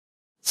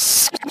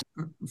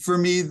for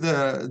me,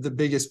 the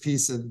biggest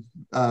piece of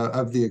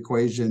the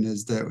equation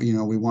is that,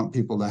 we want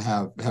people to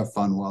have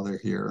fun while they're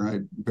here. I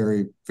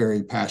very,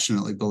 very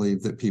passionately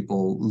believe that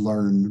people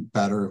learn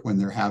better when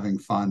they're having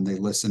fun. They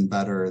listen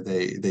better.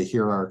 They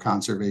hear our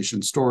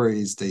conservation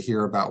stories. They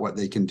hear about what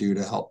they can do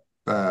to help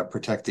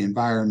protect the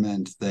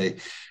environment. They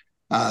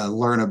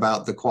learn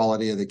about the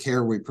quality of the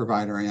care we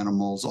provide our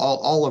animals.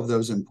 All of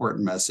those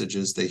important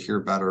messages they hear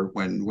better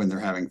when they're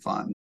having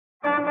fun.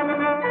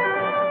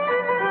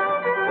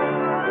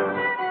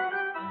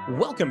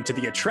 Welcome to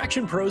the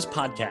Attraction Pros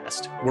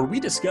podcast, where we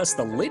discuss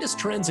the latest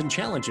trends and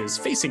challenges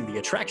facing the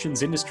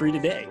attractions industry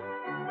today.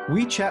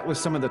 We chat with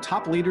some of the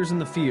top leaders in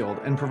the field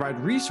and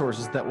provide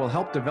resources that will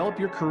help develop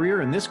your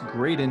career in this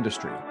great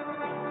industry.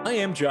 I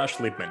am Josh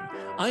Liebman.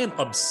 I am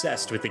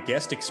obsessed with the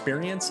guest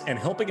experience and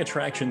helping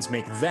attractions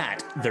make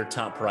that their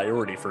top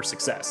priority for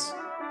success.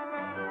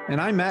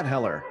 And I'm Matt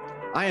Heller.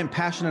 I am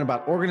passionate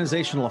about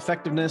organizational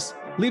effectiveness,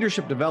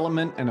 leadership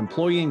development, and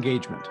employee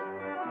engagement.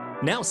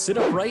 Now sit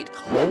upright,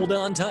 hold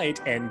on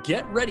tight, and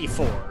get ready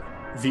for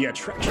the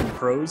Attraction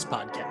Pros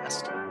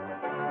podcast.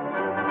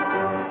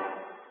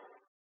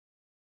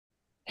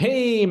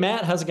 Hey,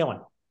 Matt, how's it going?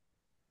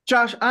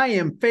 Josh, I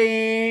am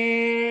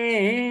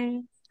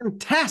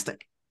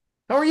fantastic.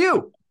 How are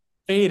you?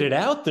 Faded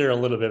out there a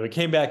little bit, but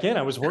came back in.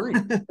 I was worried.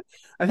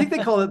 I think they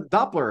call it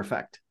Doppler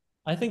effect.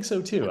 I think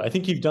so too. I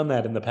think you've done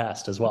that in the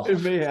past as well.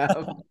 It may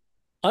have.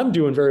 I'm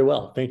doing very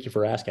well. Thank you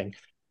for asking.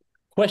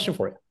 Question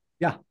for you.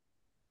 Yeah.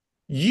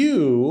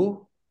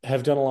 You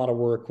have done a lot of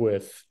work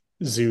with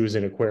zoos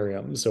and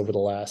aquariums over the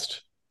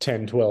last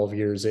 10, 12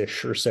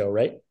 years-ish or so,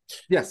 right?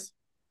 Yes.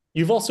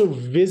 You've also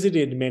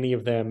visited many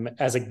of them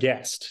as a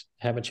guest,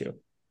 haven't you?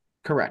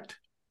 Correct.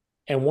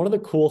 And one of the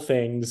cool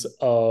things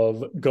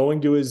of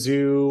going to a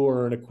zoo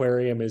or an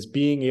aquarium is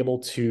being able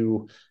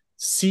to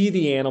see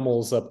the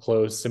animals up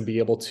close and be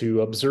able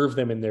to observe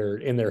them in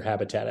their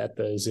habitat at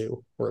the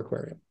zoo or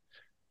aquarium.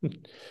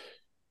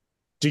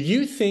 Do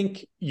you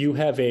think you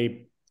have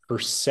a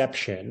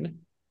perception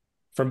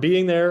from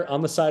being there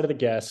on the side of the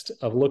guest,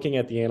 of looking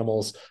at the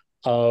animals,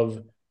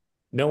 of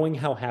knowing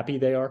how happy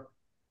they are?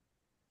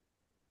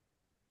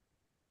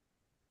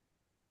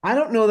 I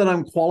don't know that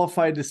I'm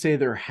qualified to say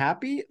they're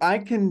happy. I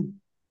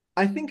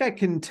think I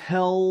can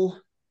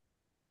tell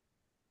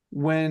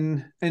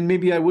when, and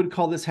maybe I would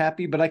call this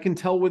happy, but I can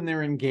tell when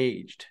they're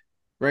engaged,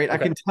 right? Okay.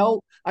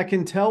 I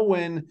can tell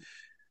when,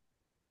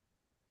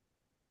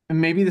 and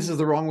maybe this is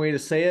the wrong way to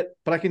say it,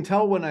 but I can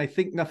tell when I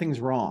think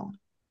nothing's wrong.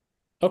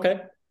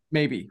 Okay.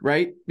 Maybe,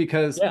 right?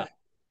 Because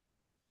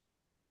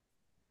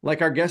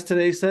like our guest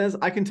today says,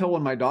 I can tell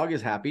when my dog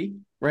is happy,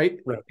 right?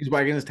 He's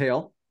wagging his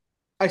tail.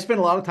 I spend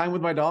a lot of time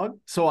with my dog,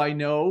 so I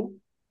know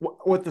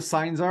what the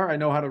signs are. I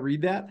know how to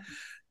read that.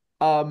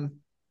 I'll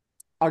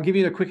give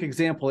you a quick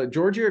example. At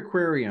Georgia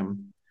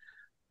Aquarium,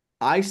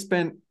 I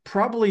spent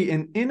probably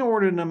an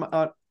inordinate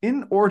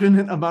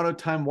amount of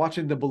time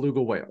watching the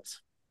beluga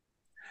whales.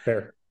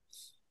 Fair.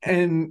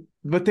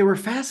 But they were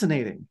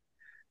fascinating.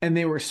 And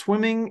they were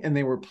swimming and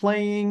they were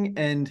playing,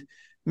 and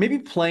maybe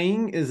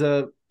playing is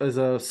a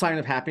sign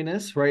of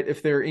happiness, right?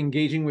 If they're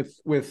engaging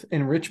with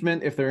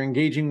enrichment, if they're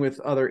engaging with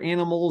other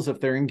animals, if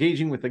they're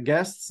engaging with the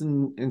guests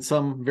in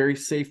some very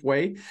safe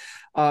way.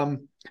 But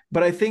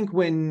I think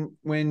when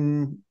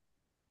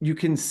you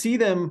can see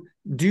them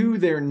do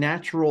their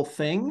natural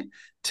thing,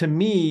 to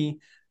me,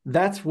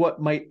 that's what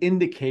might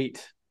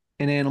indicate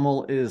an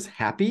animal is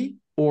happy,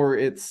 or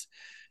it's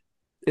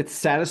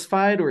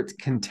satisfied, or it's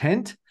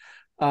content.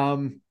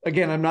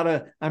 Again, I'm not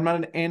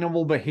an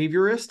animal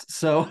behaviorist,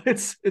 so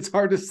it's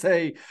hard to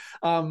say.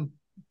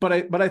 But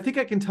I think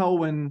I can tell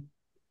when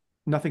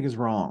nothing is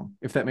wrong,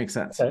 if that makes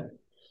sense. Okay.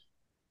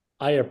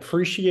 I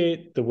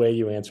appreciate the way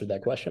you answered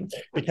that question,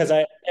 because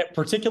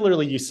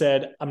particularly you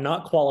said, I'm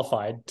not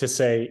qualified to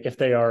say if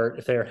they are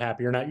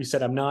happy or not. You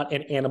said, I'm not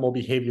an animal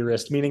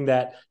behaviorist, meaning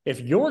that if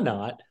you're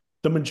not,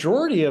 the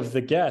majority of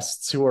the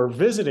guests who are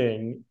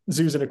visiting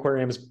zoos and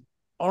aquariums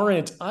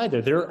aren't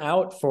either. They're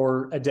out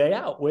for a day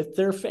out with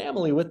their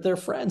family, with their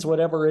friends,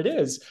 whatever it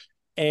is.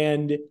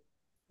 And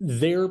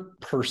their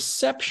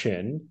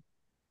perception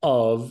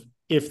of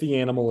if the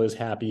animal is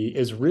happy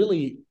is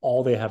really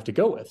all they have to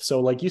go with. So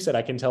like you said,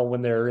 I can tell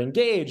when they're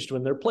engaged,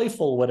 when they're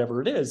playful,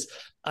 whatever it is.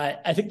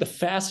 I think the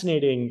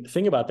fascinating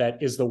thing about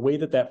that is the way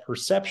that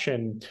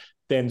perception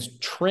then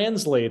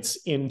translates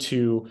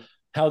into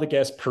how the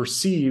guest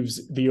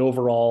perceives the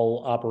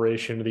overall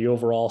operation, the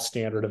overall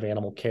standard of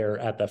animal care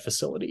at that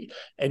facility.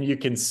 And you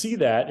can see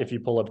that if you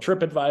pull up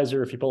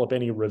TripAdvisor, if you pull up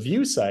any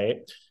review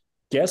site,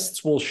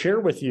 guests will share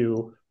with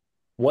you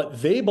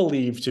what they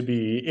believe to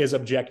be is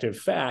objective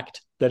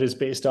fact that is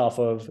based off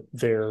of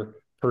their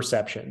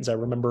perceptions. I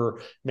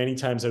remember many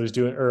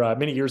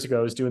years ago,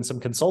 I was doing some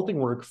consulting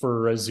work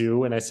for a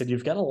zoo, and I said,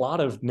 you've got a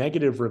lot of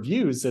negative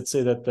reviews that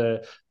say that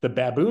the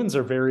baboons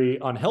are very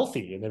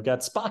unhealthy and they've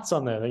got spots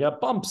on them, they got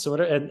bumps, or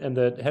whatever. And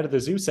the head of the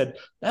zoo said,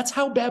 that's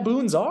how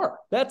baboons are.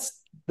 That's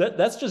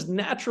just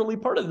naturally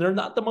part of it. They're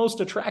not the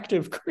most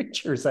attractive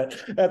creatures that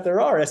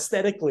there are,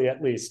 aesthetically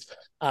at least.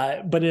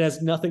 But it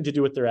has nothing to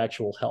do with their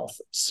actual health.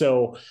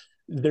 So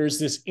there's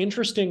this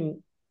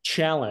interesting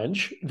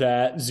challenge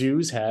that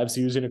zoos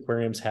and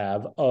aquariums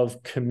have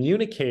of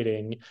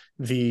communicating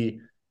the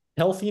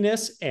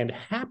healthiness and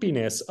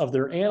happiness of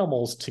their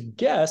animals to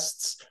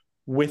guests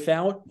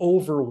without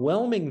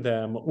overwhelming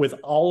them with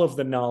all of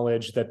the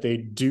knowledge that they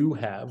do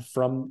have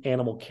from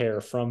animal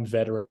care, from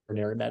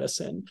veterinary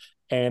medicine.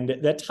 And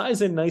that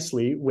ties in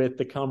nicely with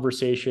the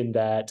conversation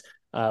that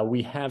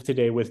we have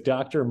today with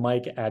Dr.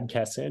 Mike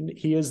Adkesson.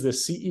 He is the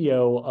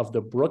CEO of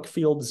the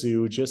Brookfield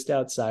Zoo just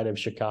outside of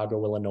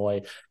Chicago,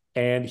 Illinois,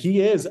 and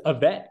he is a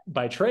vet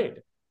by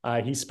trade.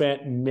 He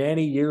spent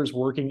many years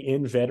working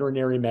in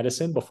veterinary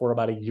medicine before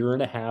about a year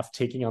and a half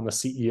taking on the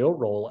CEO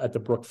role at the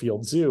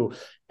Brookfield Zoo.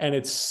 And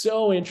it's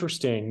so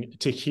interesting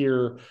to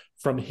hear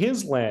from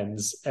his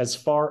lens as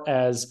far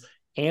as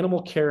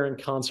animal care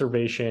and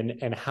conservation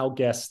and how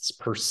guests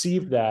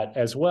perceive that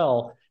as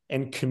well,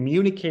 and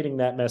communicating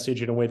that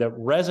message in a way that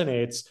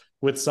resonates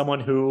with someone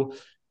who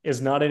is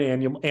not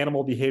an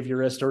animal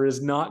behaviorist or is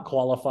not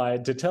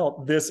qualified to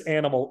tell this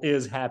animal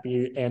is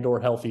happy and or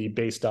healthy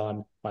based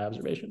on my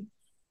observation.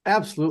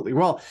 Absolutely.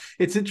 Well,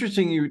 it's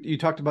interesting you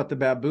talked about the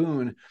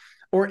baboon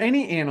or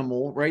any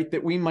animal, right,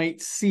 that we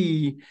might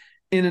see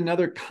in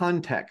another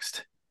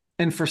context.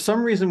 And for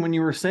some reason, when you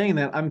were saying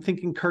that, I'm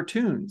thinking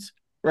cartoons,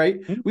 right?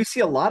 Mm-hmm. We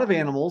see a lot of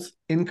animals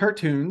in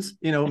cartoons,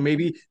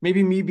 maybe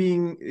me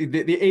being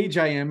the age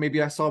I am,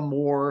 maybe I saw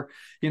more,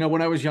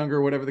 when I was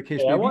younger, whatever the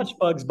case may be. I watched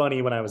Bugs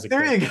Bunny when I was a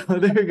kid.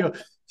 There you go.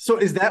 So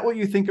is that what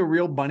you think a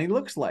real bunny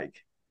looks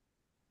like?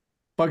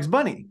 Bugs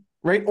Bunny,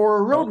 right? Or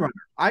a roadrunner.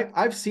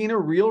 I've seen a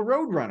real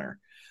roadrunner,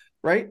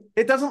 right?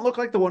 It doesn't look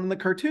like the one in the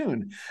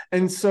cartoon.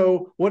 And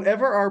so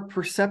whatever our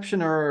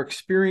perception or our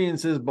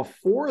experience is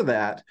before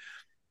that,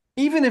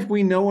 even if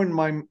we know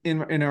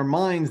in our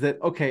minds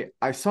that, okay,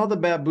 I saw the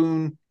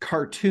baboon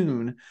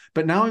cartoon,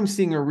 but now I'm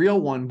seeing a real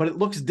one, but it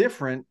looks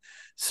different.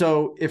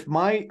 So if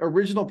my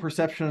original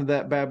perception of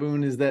that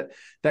baboon is that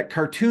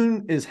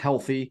cartoon is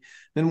healthy,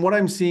 then what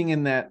I'm seeing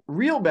in that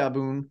real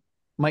baboon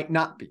might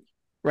not be,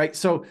 right?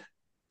 So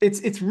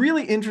it's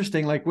really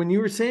interesting, like when you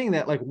were saying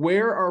that, like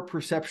where our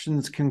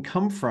perceptions can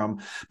come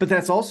from, but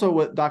that's also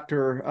what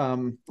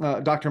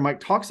Dr. Mike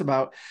talks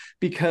about,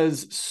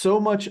 because so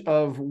much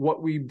of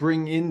what we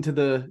bring into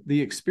the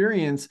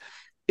experience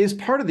is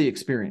part of the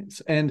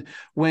experience. And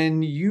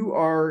when you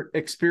are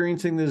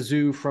experiencing the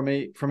zoo from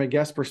a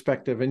guest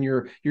perspective, and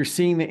you're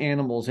seeing the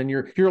animals and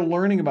you're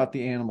learning about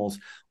the animals,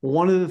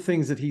 one of the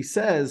things that he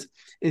says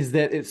is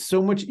that it's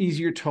so much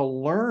easier to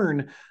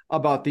learn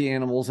about the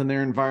animals and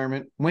their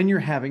environment when you're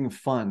having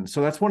fun.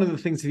 So that's one of the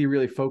things that he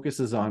really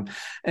focuses on.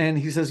 And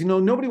he says,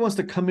 nobody wants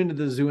to come into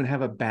the zoo and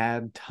have a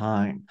bad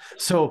time.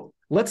 So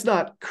let's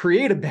not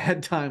create a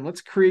bad time.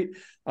 Let's create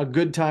a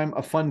good time,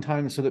 a fun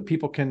time, so that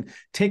people can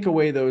take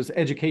away those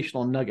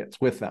educational nuggets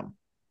with them.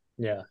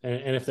 Yeah.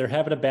 And if they're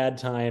having a bad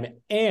time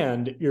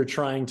and you're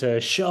trying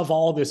to shove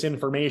all this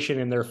information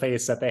in their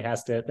face that they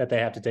have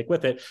to take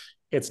with it,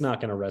 it's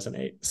not going to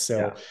resonate.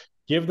 So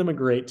give them a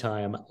great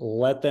time,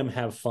 let them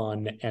have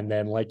fun. And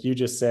then, like you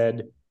just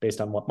said, based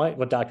on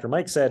what Dr.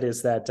 Mike said,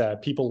 is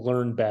that people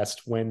learn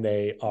best when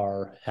they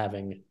are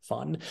having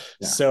fun.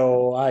 Yeah.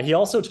 So he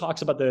also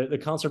talks about the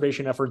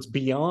conservation efforts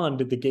beyond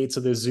the gates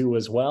of the zoo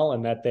as well,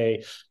 and that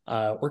they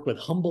work with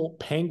Humboldt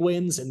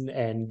penguins,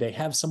 and they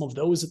have some of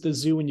those at the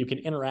zoo, and you can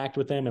interact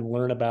with them and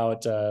learn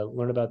about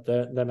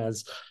them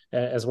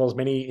as well as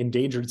many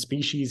endangered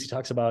species. He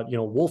talks about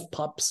wolf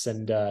pups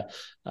and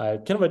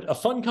kind of a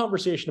fun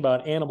conversation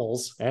about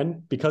animals,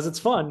 and because it's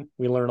fun,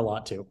 we learn a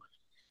lot too.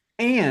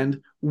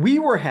 And we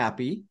were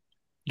happy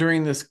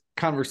during this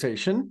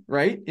conversation,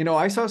 right?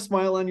 I saw a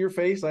smile on your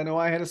face. I know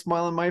I had a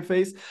smile on my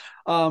face.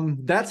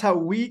 That's how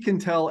we can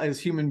tell as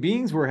human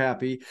beings we're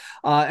happy.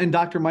 And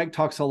Dr. Mike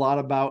talks a lot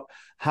about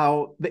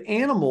how the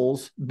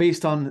animals,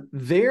 based on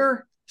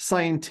their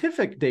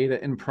scientific data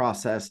and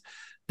process,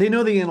 they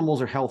know the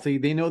animals are healthy.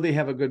 They know they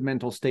have a good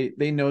mental state.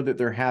 They know that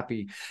they're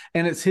happy.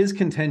 And it's his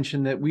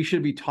contention that we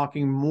should be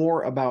talking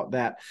more about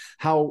that,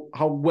 how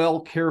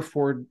well cared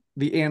for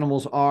the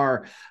animals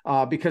are,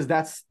 because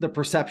that's the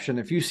perception.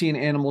 If you see an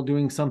animal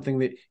doing something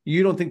that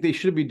you don't think they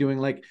should be doing,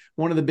 like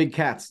one of the big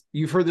cats,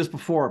 you've heard this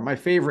before, my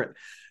favorite,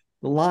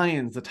 the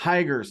lions, the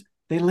tigers,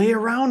 they lay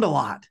around a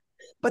lot,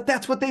 but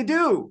that's what they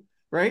do,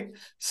 right?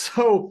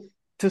 So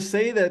to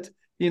say that,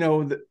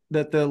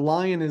 that the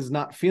lion is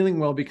not feeling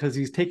well because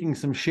he's taking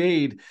some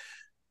shade,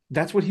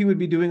 that's what he would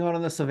be doing out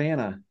on the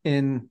savannah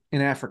in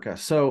Africa.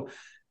 So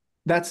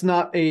that's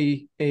not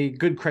a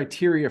good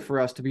criteria for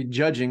us to be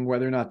judging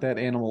whether or not that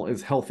animal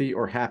is healthy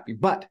or happy.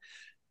 But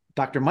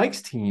Dr.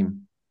 Mike's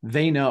team,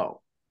 they know.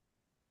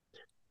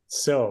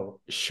 So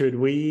should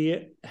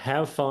we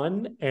have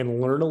fun and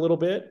learn a little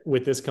bit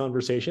with this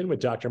conversation with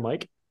Dr.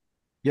 Mike?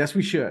 Yes,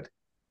 we should.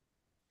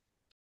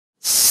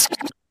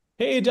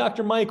 Hey,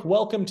 Dr. Mike,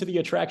 welcome to the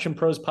Attraction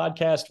Pros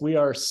podcast. We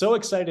are so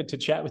excited to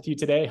chat with you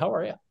today. How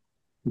are you?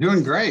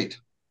 Doing great.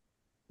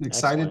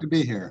 Excited Excellent. To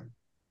be here.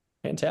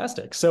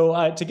 Fantastic.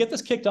 So to get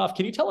this kicked off,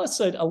 can you tell us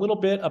a little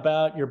bit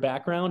about your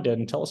background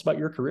and tell us about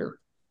your career?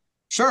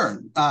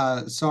 Sure.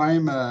 So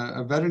I'm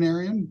a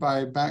veterinarian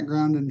by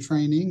background and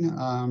training.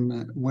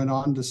 Went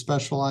on to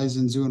specialize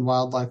in zoo and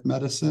wildlife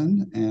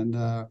medicine,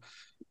 and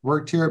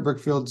worked here at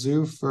Brookfield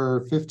Zoo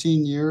for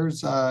 15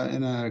 years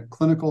in a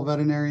clinical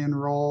veterinarian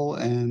role,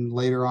 and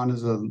later on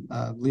as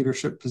a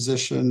leadership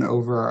position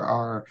over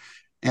our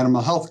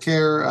animal health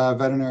care,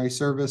 veterinary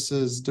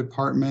services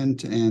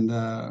department, and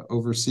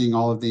overseeing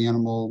all of the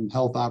animal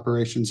health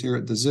operations here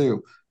at the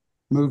zoo.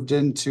 Moved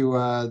into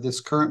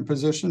this current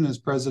position as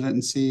president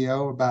and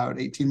CEO about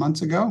 18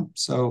 months ago.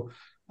 So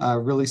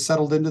really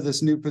settled into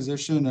this new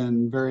position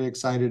and very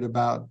excited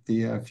about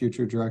the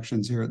future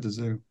directions here at the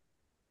zoo.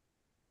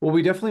 Well,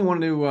 we definitely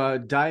want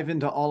to dive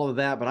into all of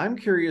that, but I'm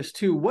curious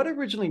too, what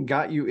originally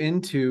got you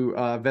into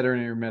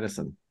veterinary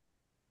medicine?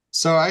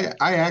 So I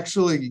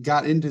actually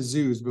got into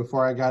zoos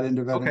before I got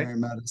into Okay. veterinary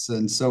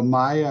medicine. So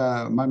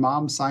my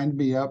mom signed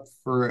me up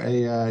for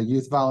a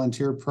youth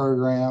volunteer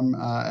program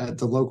at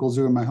the local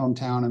zoo in my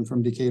hometown. I'm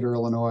from Decatur,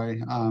 Illinois.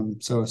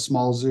 So a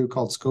small zoo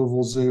called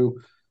Scoville Zoo.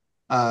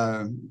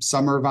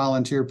 Summer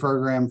volunteer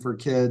program for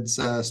kids.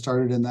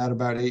 Started in that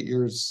about 8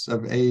 years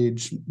of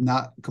age.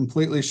 Not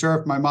completely sure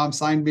if my mom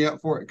signed me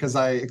up for it because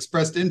I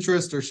expressed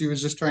interest or she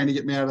was just trying to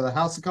get me out of the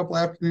house a couple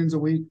afternoons a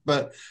week.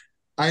 But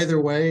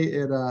either way,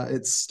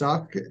 it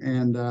stuck,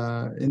 and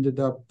ended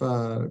up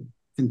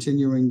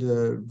continuing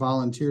to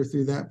volunteer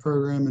through that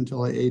program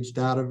until I aged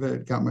out of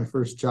it. Got my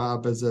first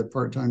job as a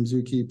part-time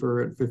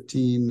zookeeper at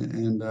 15,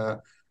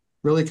 and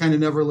really kind of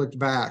never looked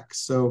back.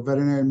 So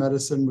veterinary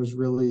medicine was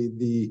really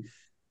the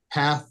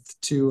path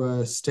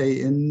to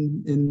stay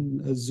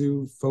in a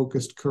zoo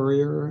focused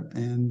career,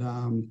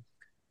 and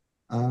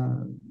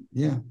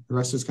yeah, the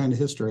rest is kind of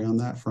history on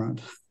that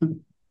front.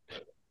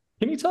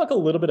 Can you talk a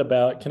little bit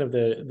about kind of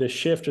the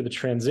shift or the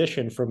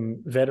transition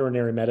from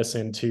veterinary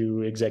medicine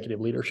to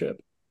executive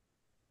leadership?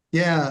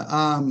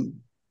 Yeah,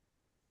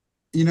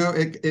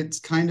 it's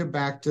kind of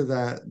back to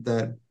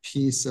that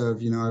piece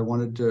of, I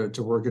wanted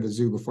to work at a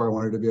zoo before I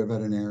wanted to be a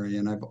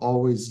veterinarian. I've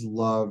always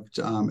loved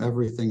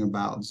everything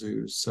about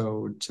zoos.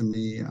 So to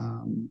me,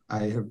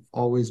 I have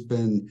always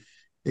been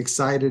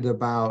excited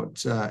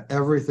about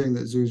everything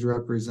that zoos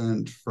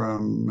represent,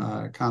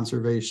 from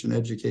conservation,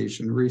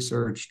 education,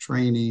 research,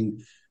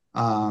 training,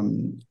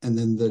 and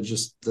then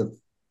the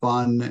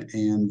fun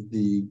and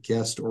the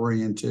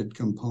guest-oriented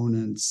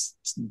components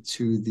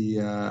to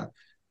the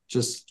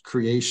just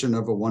creation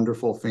of a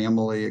wonderful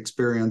family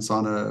experience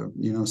on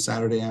a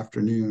Saturday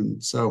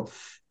afternoon. So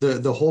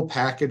the whole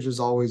package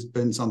has always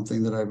been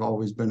something that I've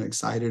always been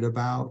excited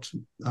about.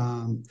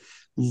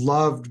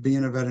 Loved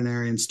being a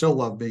veterinarian, still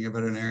love being a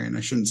veterinarian. I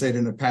shouldn't say it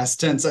in a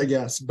past tense, I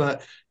guess,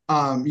 but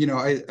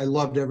I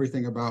loved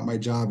everything about my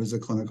job as a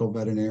clinical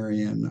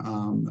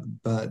veterinarian,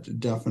 but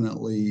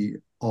definitely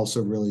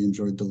also really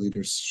enjoyed the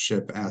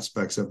leadership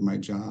aspects of my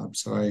job.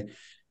 So I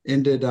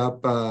ended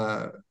up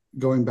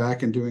going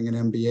back and doing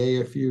an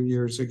MBA a few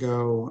years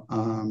ago,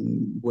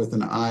 with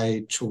an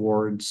eye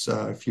towards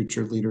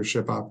future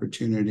leadership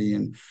opportunity,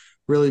 and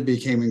really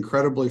became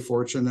incredibly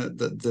fortunate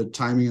that the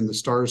timing and the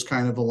stars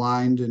kind of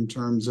aligned in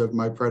terms of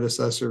my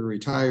predecessor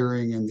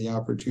retiring and the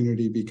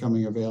opportunity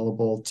becoming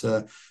available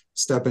to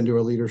step into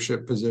a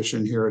leadership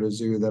position here at a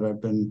zoo that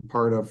I've been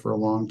part of for a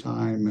long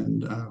time,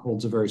 and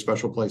holds a very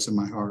special place in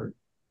my heart.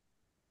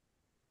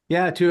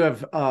 Yeah, to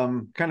have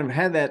kind of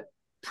had that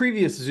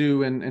previous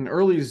zoo and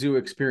early zoo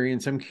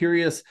experience, I'm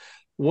curious,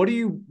 what are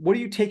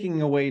you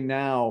taking away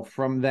now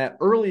from that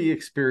early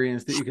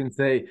experience that you can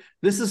say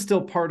this is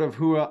still part of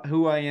who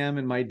I am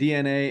and my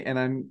DNA, and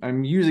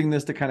I'm using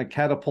this to kind of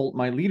catapult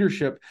my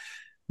leadership,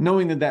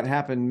 knowing that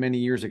happened many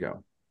years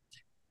ago?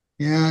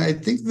 Yeah, I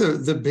think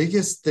the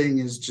biggest thing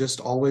is just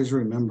always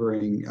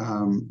remembering,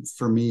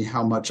 for me,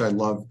 how much I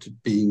loved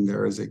being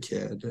there as a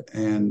kid,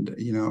 and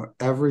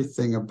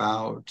everything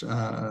about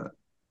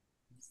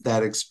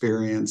that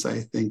experience, I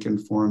think,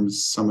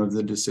 informs some of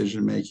the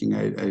decision making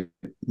I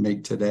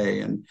make today.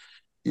 And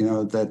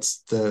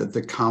that's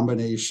the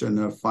combination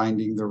of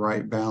finding the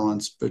right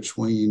balance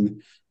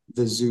between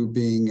the zoo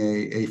being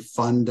a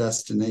fun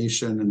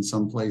destination and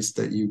someplace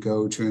that you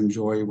go to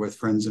enjoy with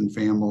friends and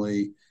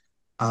family,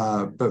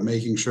 but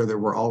making sure that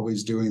we're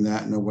always doing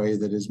that in a way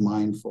that is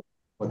mindful,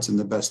 what's in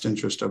the best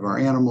interest of our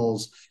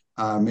animals,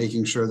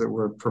 making sure that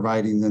we're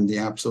providing them the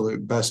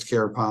absolute best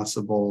care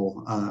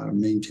possible,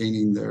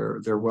 maintaining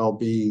their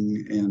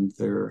well-being and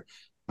their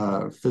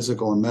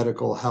physical and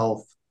medical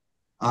health,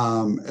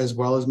 as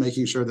well as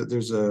making sure that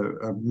there's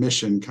a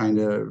mission kind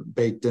of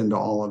baked into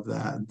all of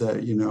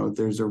that,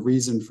 there's a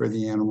reason for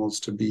the animals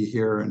to be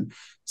here. And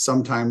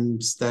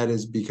sometimes that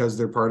is because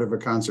they're part of a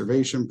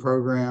conservation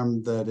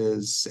program that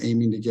is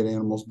aiming to get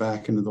animals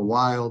back into the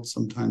wild.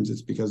 Sometimes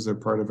it's because they're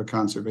part of a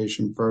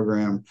conservation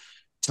program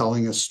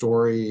telling a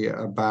story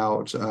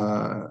about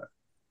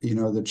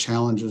the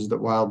challenges that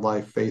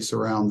wildlife face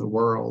around the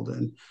world.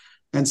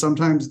 And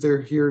sometimes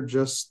they're here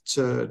just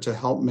to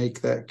help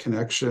make that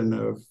connection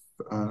of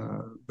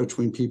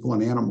between people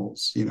and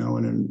animals. In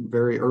a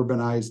very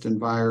urbanized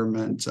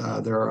environment,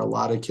 there are a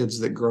lot of kids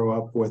that grow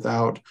up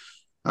without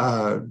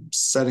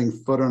setting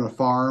foot on a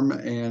farm,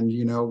 and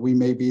we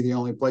may be the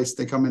only place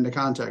they come into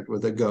contact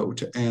with a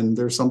goat, and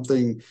there's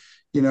something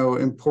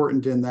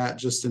important in that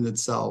just in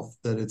itself,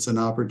 that it's an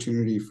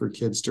opportunity for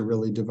kids to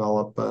really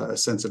develop a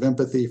sense of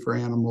empathy for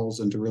animals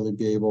and to really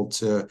be able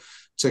to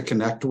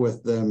connect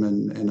with them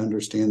and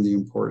understand the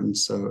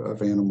importance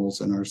of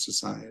animals in our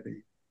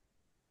society.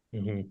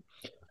 Mm-hmm.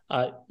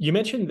 You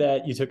mentioned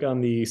that you took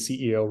on the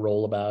CEO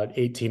role about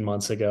 18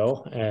 months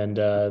ago, and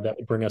that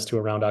would bring us to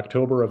around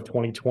October of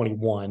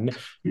 2021.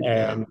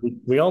 Yeah. And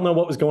we all know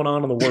what was going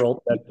on in the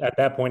world at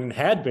that point, and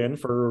had been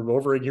for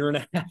over a year and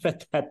a half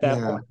at that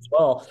Yeah. point as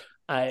well.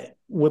 I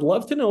would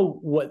love to know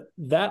what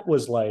that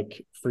was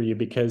like for you,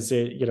 because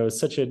it's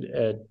such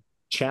a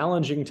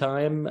challenging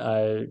time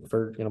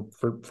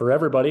for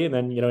everybody. And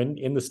then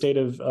in the state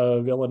of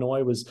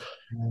Illinois was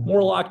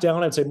more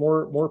lockdown. I'd say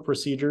more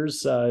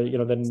procedures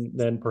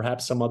than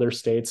perhaps some other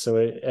states. So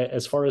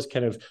as far as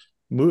kind of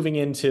moving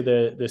into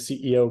the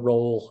CEO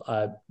role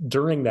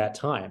during that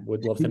time,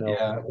 would love to know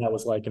what that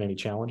was like and any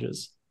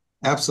challenges.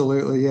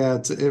 Absolutely. Yeah.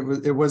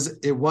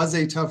 It was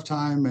a tough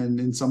time,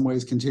 and in some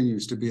ways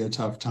continues to be a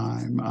tough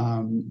time.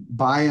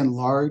 By and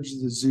large,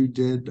 the zoo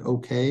did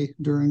okay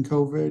during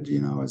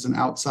COVID, as an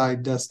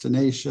outside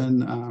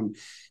destination.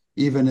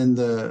 Even in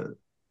the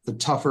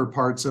tougher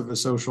parts of a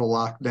social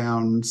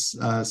lockdown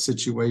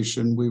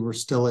situation, we were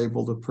still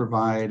able to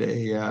provide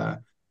a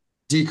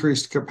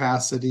decreased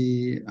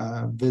capacity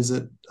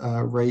visit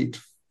rate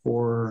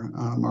for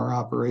our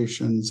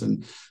operations,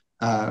 and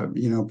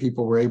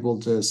people were able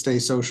to stay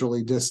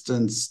socially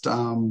distanced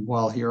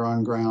while here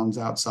on grounds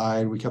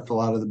outside. We kept a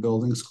lot of the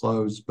buildings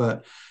closed,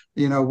 but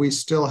we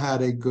still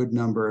had a good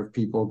number of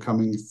people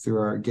coming through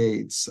our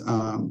gates.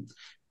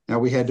 Now,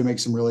 we had to make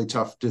some really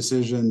tough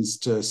decisions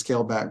to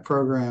scale back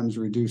programs,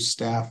 reduce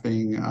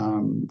staffing,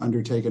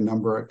 undertake a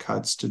number of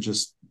cuts to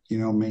just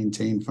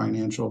maintain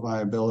financial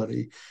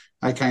viability.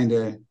 I kind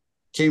of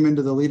came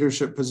into the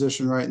leadership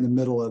position right in the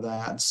middle of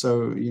that.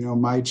 So,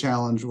 my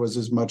challenge was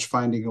as much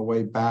finding a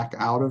way back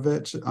out of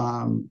it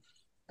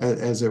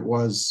as it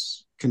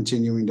was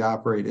continuing to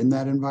operate in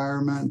that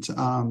environment.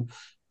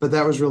 But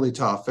that was really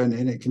tough, and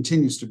it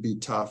continues to be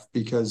tough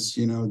because,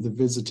 the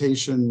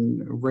visitation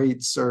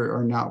rates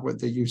are not what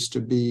they used to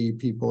be.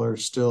 People are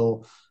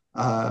still,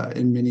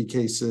 in many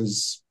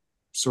cases,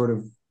 sort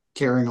of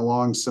carrying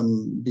along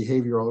some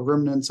behavioral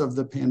remnants of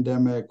the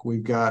pandemic.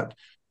 We've got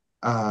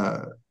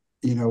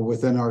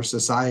within our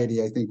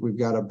society, I think we've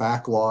got a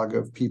backlog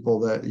of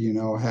people that,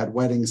 had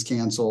weddings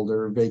canceled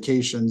or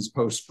vacations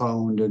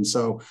postponed. And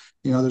so,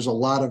 there's a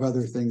lot of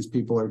other things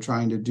people are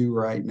trying to do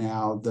right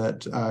now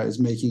that is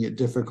making it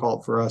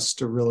difficult for us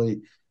to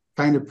really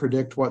kind of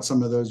predict what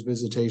some of those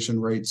visitation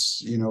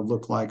rates,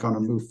 look like on a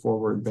move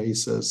forward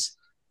basis.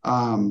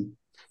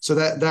 So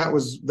that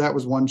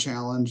was one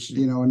challenge.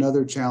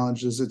 Another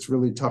challenge is it's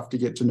really tough to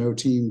get to know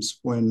teams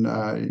when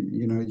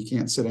you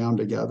can't sit down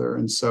together.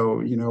 And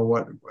so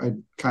what I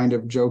kind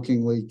of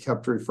jokingly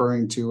kept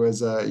referring to as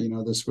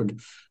this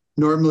would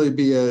normally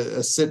be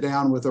a sit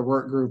down with a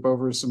work group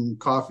over some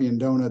coffee and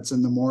donuts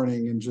in the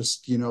morning, and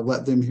just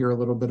let them hear a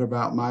little bit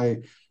about my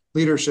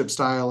leadership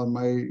style and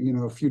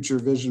my future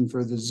vision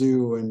for the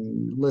zoo,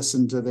 and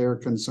listen to their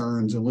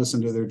concerns and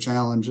listen to their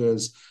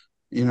challenges.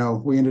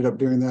 We ended up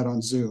doing that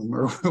on Zoom,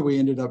 or we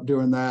ended up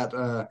doing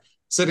that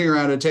sitting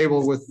around a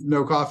table with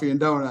no coffee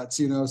and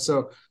donuts,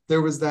 So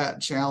there was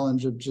that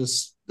challenge of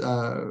just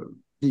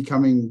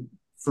becoming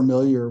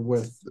familiar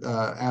with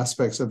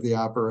aspects of the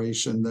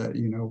operation that,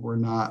 were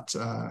not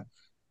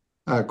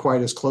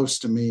quite as close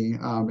to me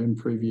in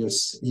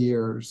previous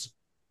years.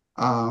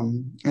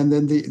 And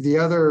then the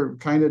other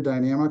kind of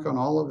dynamic on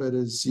all of it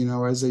is,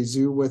 as a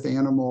zoo with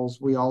animals,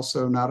 we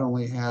also not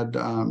only had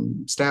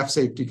staff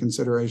safety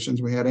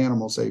considerations, we had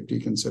animal safety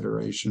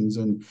considerations.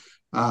 And,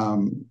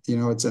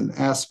 it's an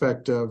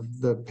aspect of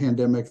the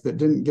pandemic that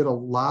didn't get a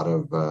lot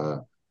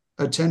of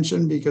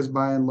attention because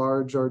by and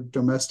large, our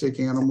domestic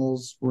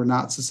animals were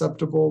not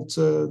susceptible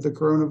to the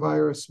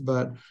coronavirus,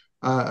 but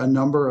a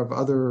number of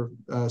other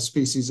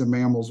species of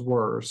mammals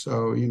were.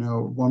 So,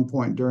 at one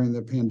point during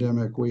the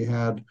pandemic, we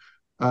had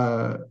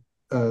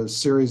a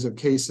series of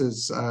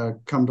cases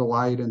come to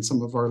light in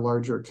some of our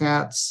larger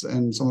cats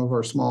and some of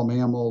our small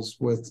mammals,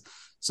 with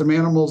some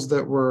animals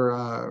that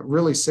were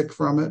really sick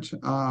from it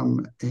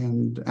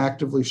and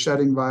actively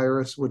shedding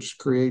virus, which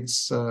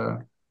creates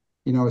a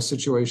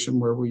situation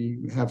where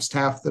we have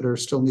staff that are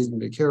still needing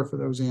to care for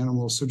those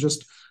animals. So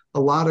just a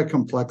lot of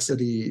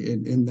complexity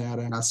in that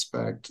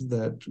aspect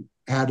that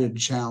added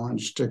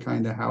challenge to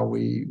kind of how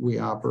we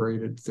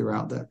operated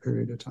throughout that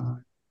period of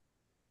time.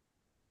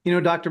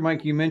 Dr.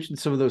 Mike, you mentioned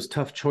some of those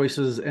tough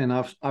choices and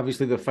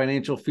obviously the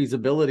financial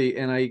feasibility.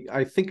 And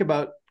I think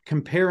about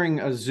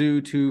comparing a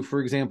zoo to, for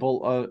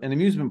example, an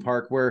amusement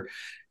park where,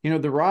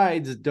 the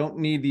rides don't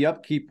need the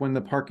upkeep when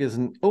the park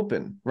isn't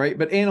open, right?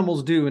 But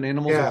animals do, and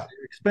animals are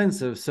very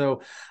expensive.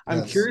 So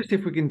I'm curious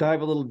if we can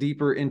dive a little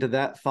deeper into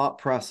that thought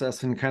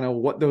process and kind of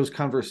what those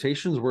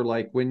conversations were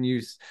like when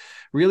you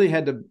really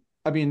had to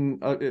I mean,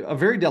 a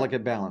very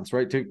delicate balance,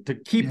 right? To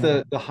keep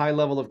the high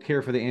level of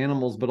care for the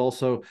animals, but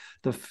also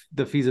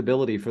the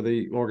feasibility for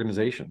the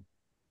organization.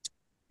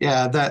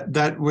 Yeah,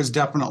 that was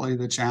definitely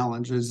the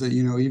challenge, is that,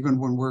 even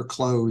when we're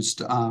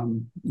closed,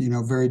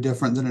 very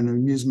different than an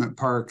amusement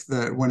park,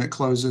 that when it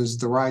closes,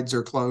 the rides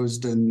are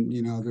closed and,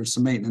 there's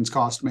some maintenance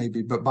cost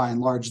maybe, but by and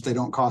large, they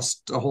don't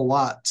cost a whole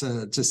lot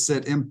to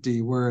sit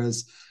empty.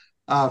 Whereas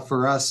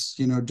for us,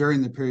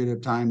 during the period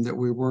of time that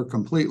we were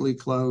completely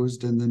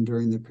closed, and then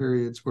during the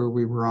periods where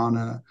we were on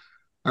a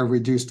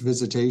reduced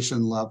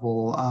visitation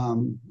level,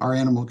 our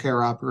animal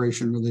care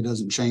operation really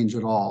doesn't change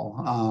at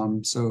all.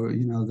 So,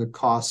 the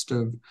cost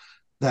of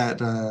that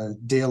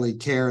daily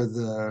care,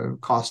 the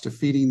cost of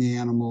feeding the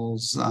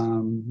animals,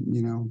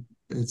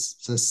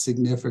 it's a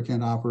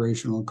significant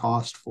operational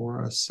cost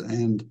for us.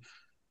 And,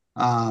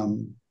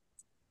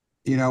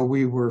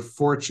 we were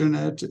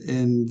fortunate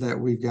in that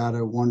we've got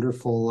a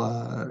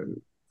wonderful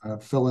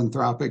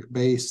philanthropic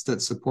base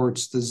that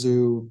supports the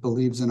zoo,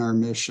 believes in our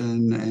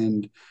mission,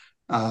 and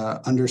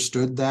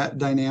understood that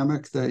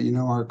dynamic, that,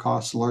 our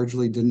costs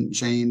largely didn't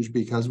change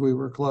because we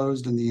were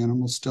closed and the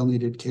animals still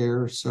needed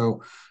care.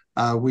 So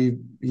we,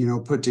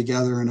 put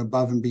together an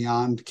above and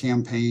beyond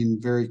campaign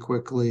very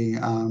quickly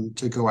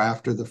to go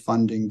after the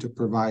funding to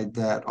provide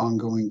that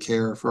ongoing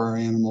care for our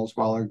animals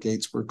while our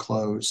gates were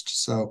closed.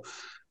 So,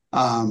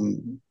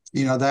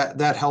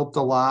 that helped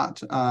a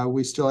lot.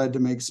 We still had to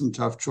make some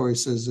tough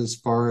choices as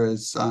far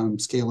as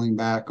scaling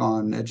back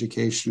on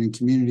education and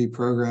community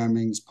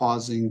programming,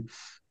 pausing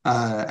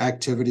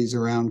activities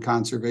around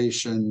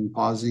conservation,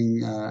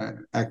 pausing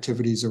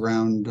activities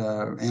around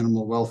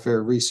animal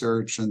welfare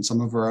research, and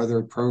some of our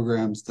other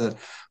programs that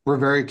we're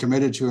very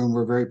committed to and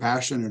we're very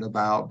passionate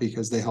about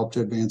because they help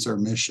to advance our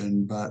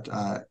mission. But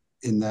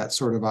in that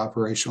sort of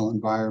operational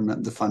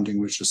environment, the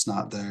funding was just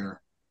not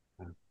there.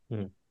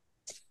 Mm-hmm.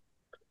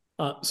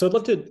 So I'd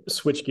love to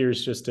switch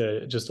gears just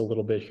a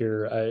little bit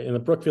here. In the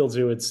Brookfield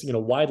Zoo, it's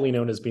widely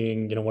known as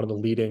being one of the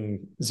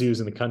leading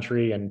zoos in the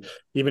country, and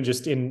even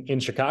just in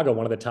Chicago,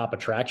 one of the top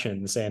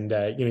attractions. And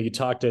you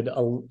talked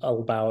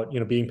about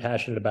being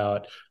passionate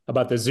about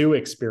the zoo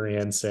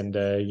experience, and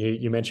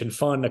you mentioned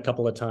fun a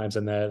couple of times,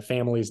 and the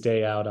family's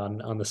day out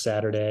on the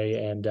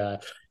Saturday, and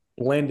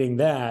blending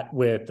that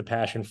with the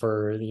passion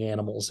for the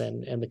animals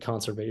and the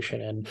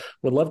conservation. And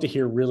would love to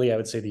hear, really, I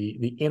would say,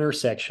 the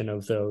intersection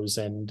of those,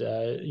 and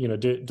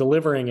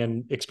delivering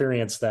an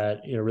experience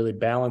that really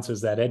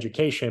balances that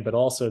education, but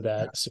also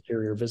that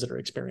superior visitor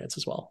experience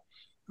as well.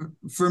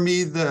 For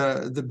me,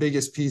 the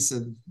biggest piece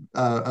of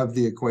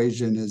the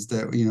equation is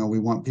that we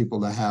want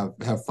people to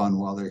have fun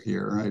while they're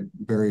here. I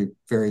very,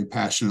 very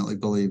passionately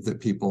believe that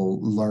people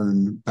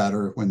learn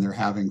better when they're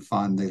having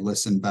fun. They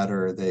listen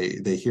better.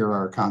 They hear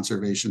our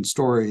conservation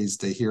stories.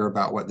 They hear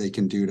about what they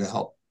can do to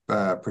help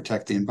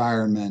protect the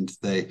environment.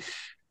 They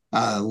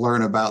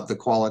learn about the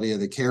quality of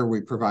the care we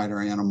provide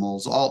our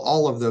animals.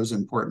 All of those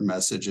important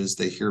messages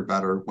they hear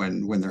better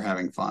when they're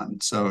having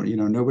fun. So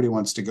nobody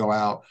wants to go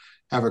out,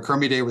 have a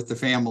crummy day with the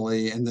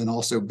family, and then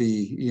also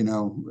be,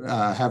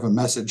 have a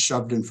message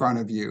shoved in front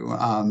of you.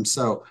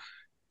 So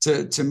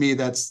to me,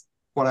 that's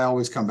what I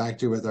always come back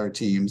to with our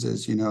teams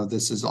is,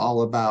 this is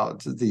all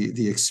about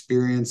the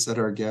experience that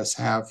our guests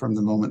have from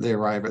the moment they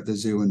arrive at the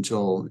zoo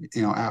until,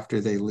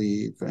 after they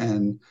leave.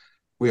 And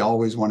we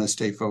always want to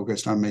stay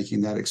focused on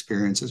making that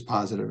experience as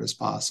positive as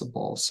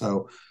possible.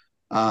 So,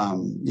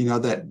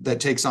 that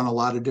takes on a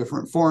lot of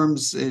different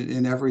forms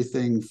in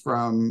everything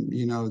from,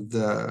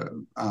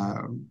 the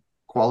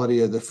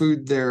quality of the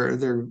food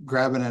they're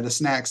grabbing at a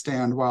snack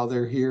stand while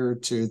they're here,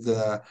 to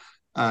the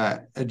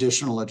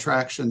additional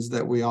attractions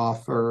that we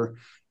offer.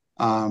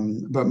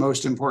 But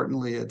most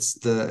importantly, it's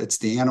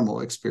the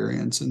animal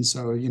experience. And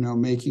so,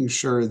 making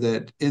sure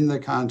that in the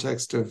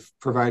context of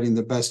providing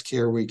the best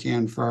care we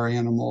can for our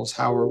animals,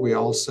 how are we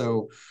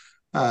also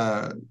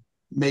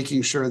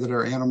making sure that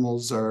our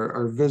animals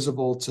are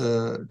visible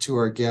to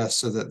our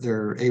guests so that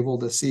they're able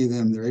to see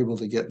them, they're able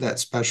to get that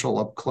special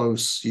up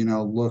close,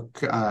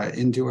 look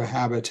into a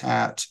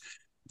habitat.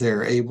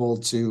 They're able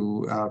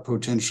to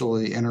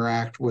potentially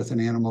interact with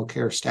an animal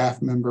care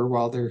staff member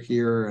while they're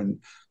here and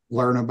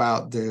learn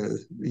about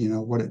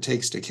what it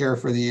takes to care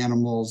for the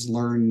animals,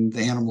 learn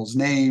the animals'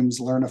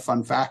 names, learn a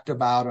fun fact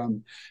about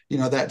them.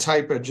 That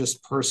type of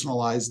just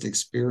personalized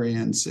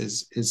experience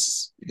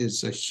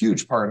is a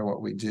huge part of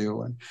what we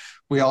do. And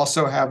we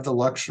also have the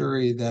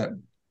luxury that,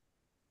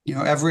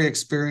 every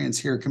experience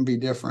here can be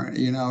different.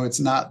 It's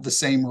not the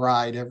same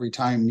ride every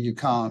time you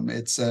come.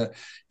 It's a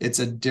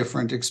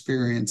different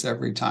experience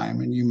every time.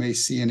 And you may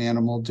see an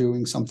animal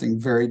doing something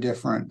very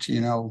different,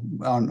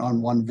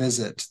 on one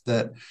visit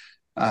that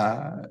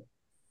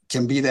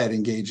can be that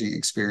engaging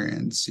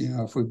experience.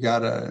 If we've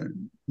got a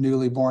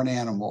newly born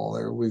animal,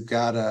 or we've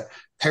got a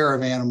pair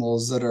of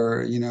animals that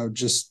are,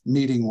 just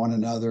meeting one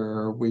another,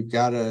 or we've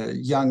got a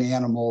young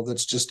animal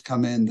that's just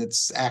come in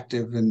that's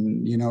active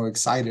and,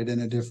 excited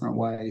in a different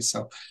way.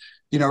 So,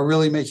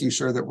 really making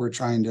sure that we're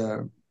trying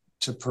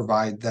to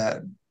provide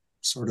that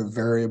sort of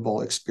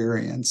variable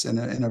experience in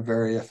a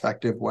very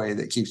effective way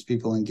that keeps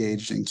people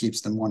engaged and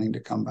keeps them wanting to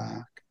come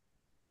back.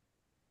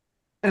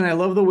 And I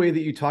love the way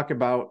that you talk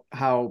about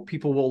how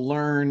people will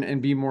learn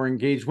and be more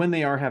engaged when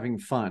they are having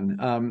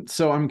fun.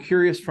 So I'm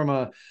curious from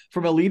a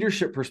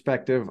leadership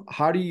perspective,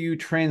 how do you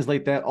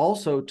translate that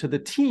also to the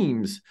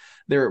teams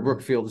there at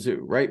Brookfield Zoo,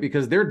 right?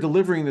 Because they're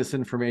delivering this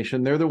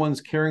information. They're the ones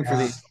caring for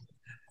the.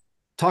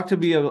 Talk to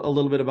me a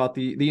little bit about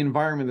the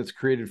environment that's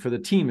created for the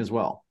team as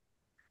well.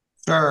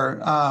 Sure.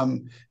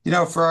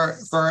 For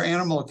our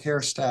animal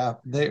care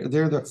staff, they're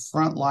the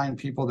frontline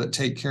people that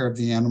take care of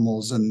the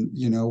animals, and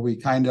we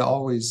kind of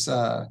always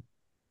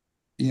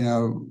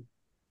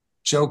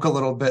joke a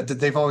little bit that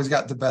they've always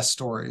got the best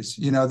stories.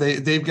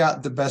 They've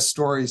got the best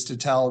stories to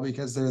tell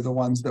because they're the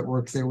ones that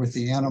work there with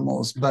the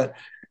animals, but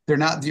they're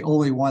not the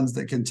only ones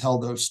that can tell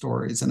those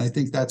stories. And I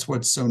think that's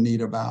what's so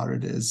neat about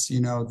it is,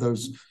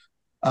 those.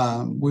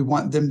 We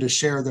want them to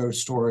share those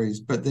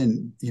stories, but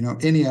then,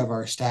 any of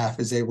our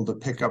staff is able to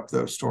pick up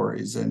those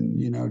stories. And,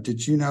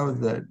 did you know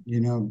that,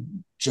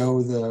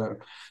 Joe the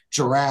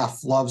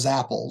giraffe loves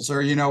apples,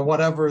 or,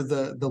 whatever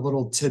the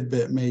little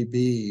tidbit may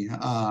be.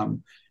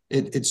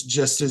 It's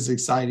just as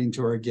exciting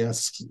to our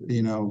guests,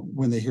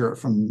 when they hear it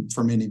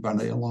from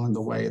anybody along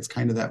the way. It's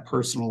kind of that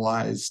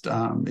personalized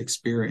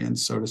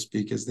experience, so to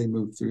speak, as they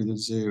move through the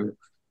zoo.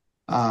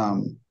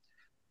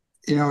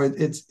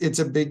 It's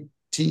a big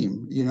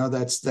team.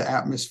 That's the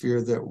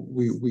atmosphere that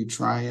we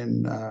try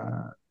and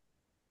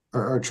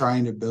are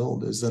trying to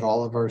build, is that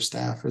all of our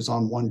staff is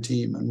on one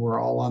team and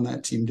we're all on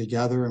that team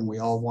together, and we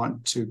all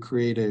want to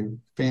create a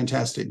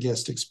fantastic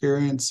guest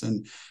experience,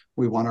 and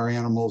we want our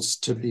animals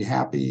to be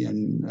happy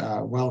and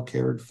well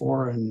cared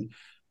for, and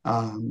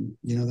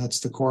that's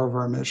the core of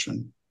our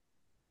mission.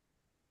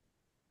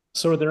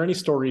 So are there any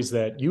stories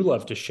that you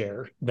love to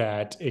share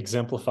that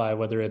exemplify,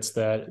 whether it's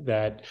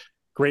that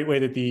great way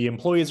that the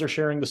employees are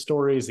sharing the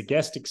stories, the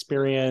guest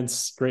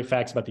experience, great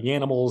facts about the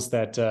animals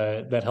that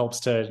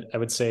helps to, I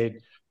would say,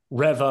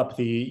 rev up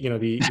the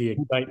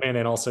excitement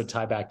and also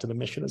tie back to the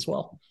mission as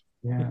well?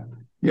 Yeah.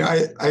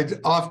 I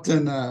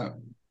often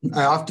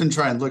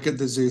try and look at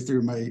the zoo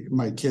through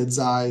my kids'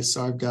 eyes.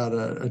 So I've got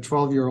a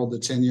 12-year-old, a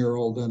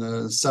 10-year-old, and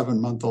a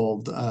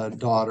 7-month-old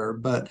daughter.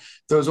 But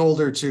those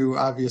older two,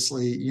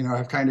 obviously,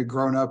 have kind of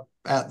grown up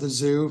at the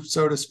zoo,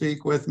 so to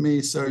speak, with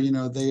me. So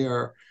they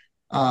are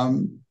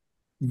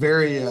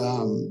very,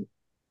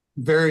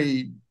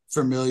 very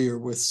familiar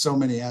with so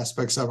many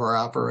aspects of our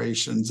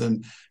operations,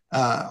 and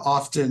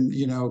often,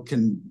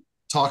 can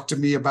talk to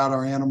me about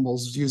our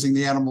animals using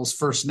the animal's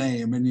first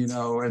name,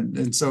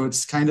 and so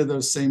it's kind of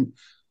those same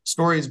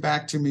stories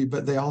back to me,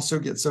 but they also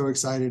get so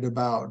excited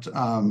about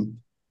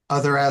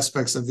other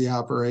aspects of the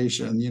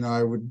operation.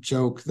 I would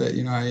joke that,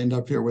 I end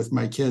up here with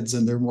my kids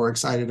and they're more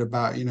excited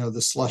about,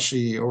 the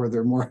slushy, or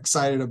they're more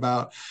excited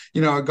about,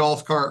 a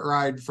golf cart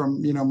ride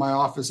from, my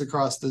office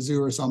across the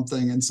zoo or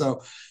something. And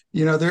so,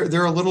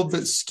 they're a little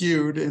bit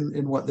skewed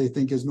in what they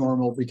think is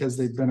normal because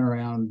they've been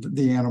around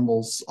the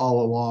animals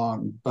all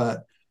along.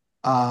 But,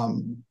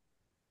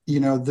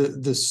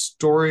 the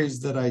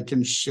stories that I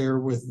can share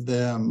with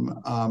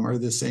them are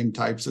the same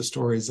types of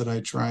stories that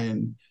I try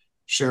and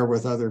share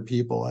with other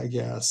people, I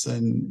guess.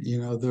 And,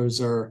 those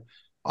are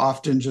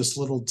often just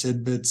little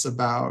tidbits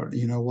about,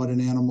 what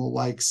an animal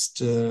likes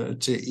to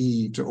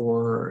eat,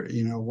 or,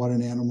 what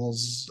an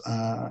animal's,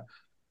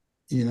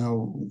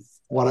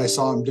 what I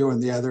saw them doing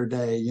the other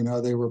day.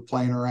 They were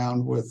playing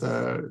around with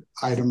a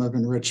item of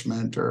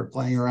enrichment, or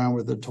playing around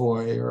with a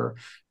toy, or,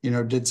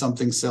 did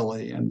something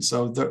silly. And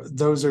so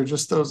those are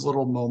just those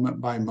little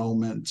moment by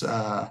moment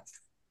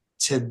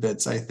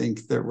tidbits, I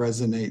think, that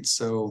resonate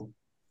so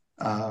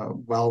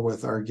well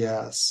with our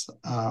guests.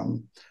 A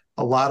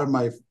lot of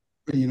my,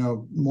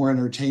 more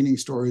entertaining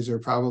stories are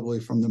probably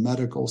from the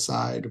medical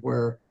side,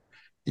 where,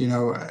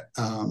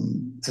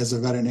 as a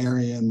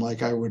veterinarian,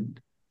 like I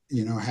would,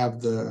 have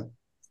the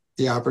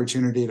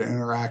opportunity to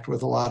interact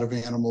with a lot of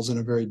animals in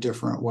a very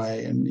different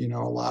way. And, a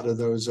lot of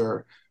those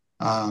are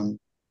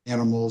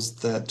animals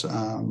that,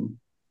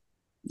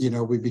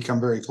 we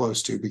become very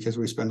close to because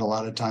we spend a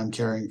lot of time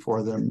caring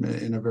for them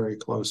in a very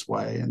close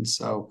way. And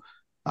so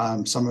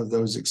some of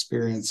those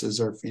experiences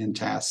are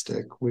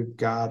fantastic. We've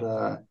got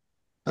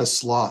a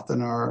sloth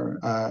in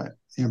our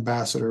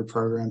ambassador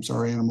programs,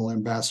 our animal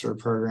ambassador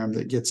program,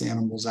 that gets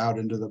animals out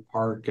into the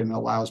park and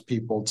allows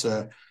people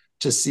to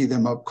see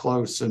them up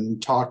close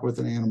and talk with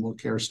an animal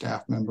care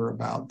staff member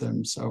about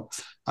them. So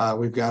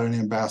we've got an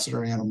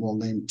ambassador animal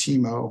named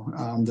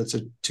Timo that's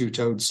a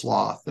two-toed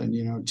sloth. And,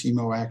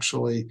 Timo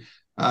actually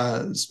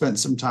spent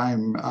some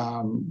time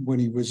when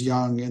he was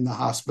young in the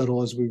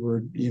hospital as we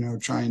were,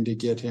 trying to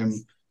get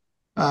him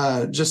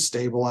just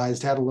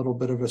stabilized, had a little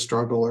bit of a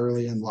struggle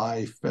early in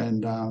life,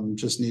 and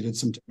just needed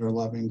some tender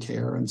loving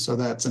care. And so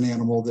that's an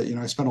animal that,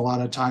 I spent a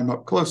lot of time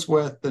up close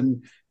with,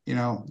 and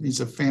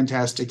he's a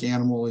fantastic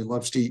animal. He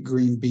loves to eat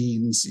green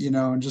beans,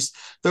 and just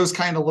those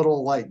kind of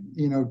little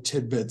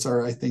tidbits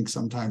are, I think,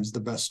 sometimes the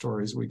best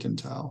stories we can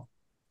tell.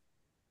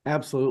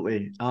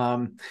 Absolutely.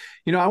 I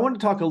want to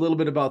talk a little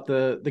bit about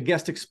the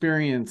guest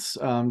experience,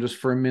 just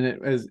for a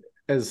minute,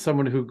 as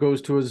someone who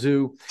goes to a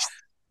zoo,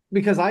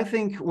 because I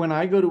think when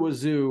I go to a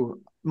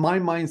zoo, my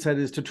mindset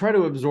is to try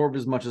to absorb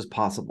as much as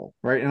possible,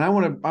 right? And I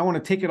want to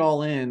take it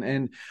all in,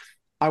 and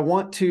I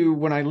want to,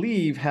 when I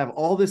leave, have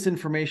all this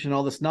information,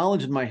 all this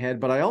knowledge in my head,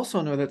 but I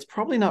also know that's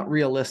probably not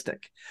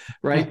realistic,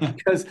 right?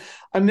 Because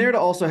I'm there to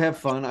also have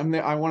fun. I'm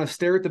there. I want to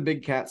stare at the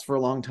big cats for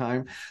a long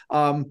time,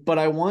 but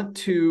I want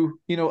to,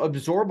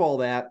 absorb all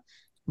that.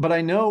 But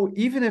I know,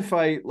 even if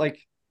I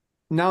like,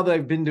 now that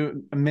I've been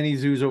to many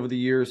zoos over the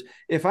years,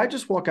 if I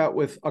just walk out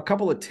with a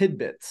couple of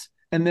tidbits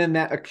and then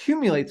that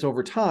accumulates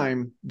over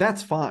time,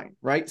 that's fine,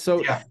 right?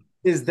 So Yeah.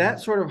 is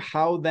that sort of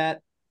how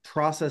that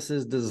process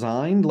is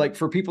designed, like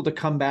for people to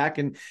come back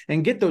and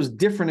get those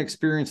different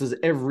experiences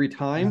every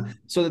time, Yeah.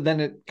 so that then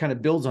it kind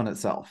of builds on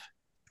itself?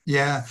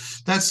 Yeah,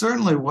 that's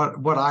certainly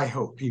what I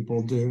hope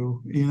people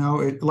do.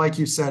 Like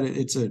you said,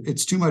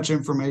 it's too much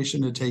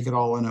information to take it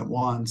all in at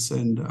once.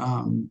 And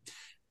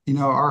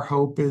our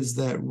hope is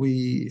that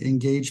we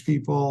engage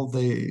people,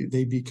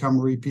 they become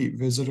repeat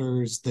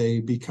visitors,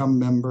 they become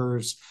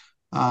members,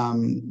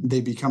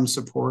 they become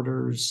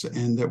supporters,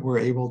 and that we're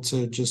able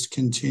to just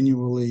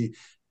continually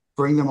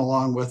bring them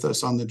along with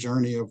us on the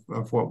journey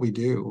of what we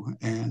do.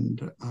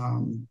 And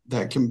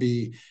that can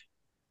be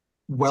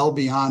well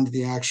beyond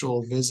the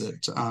actual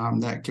visit.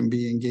 That can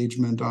be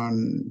engagement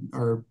on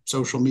our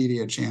social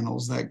media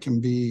channels. That can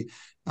be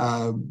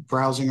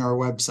browsing our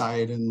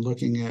website and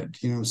looking at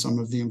some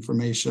of the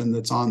information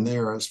that's on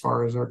there as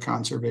far as our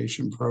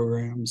conservation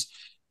programs.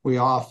 We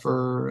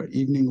offer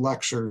evening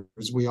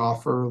lectures. We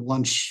offer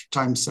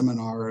lunchtime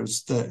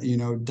seminars that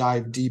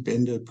dive deep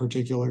into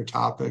particular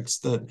topics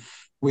that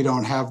we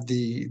don't have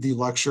the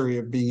luxury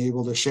of being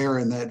able to share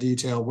in that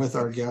detail with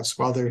our guests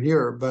while they're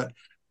here, but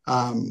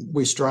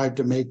we strive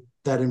to make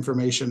that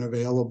information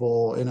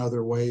available in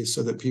other ways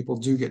so that people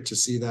do get to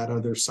see that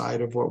other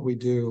side of what we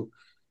do.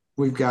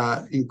 We've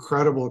got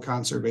incredible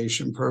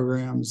conservation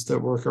programs that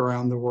work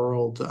around the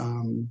world,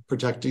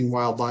 protecting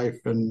wildlife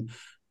and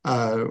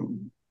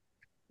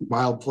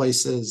wild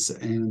places.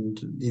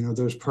 And,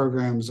 those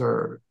programs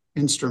are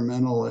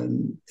instrumental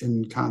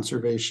in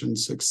conservation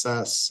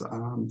success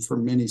for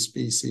many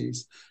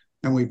species.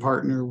 And we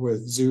partner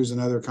with zoos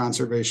and other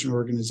conservation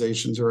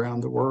organizations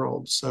around the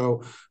world.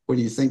 So when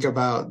you think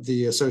about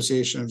the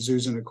Association of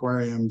Zoos and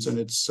Aquariums, and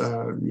it's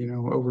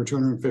over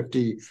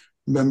 250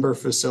 member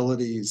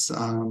facilities,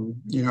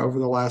 over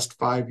the last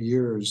 5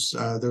 years,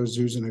 those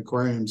zoos and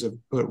aquariums have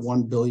put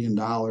 $1 billion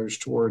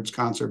towards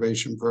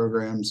conservation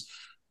programs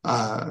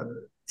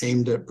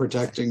aimed at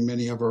protecting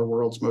many of our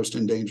world's most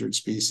endangered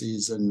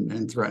species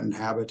and threatened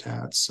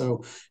habitats.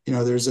 So,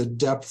 there's a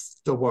depth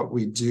to what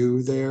we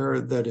do there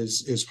that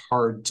is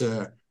hard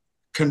to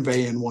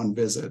convey in one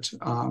visit.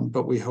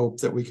 But we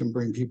hope that we can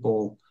bring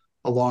people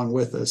along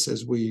with us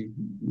as we,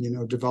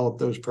 develop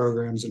those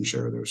programs and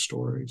share those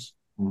stories.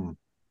 Mm.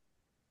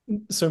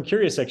 So I'm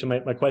curious,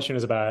 actually, my question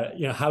is about,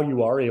 how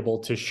you are able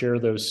to share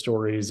those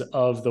stories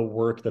of the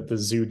work that the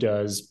zoo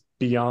does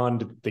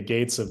beyond the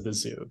gates of the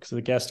zoo. Because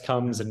the guest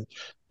comes and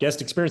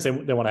guest experience,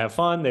 they want to have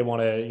fun. They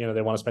want to,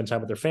 they want to spend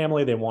time with their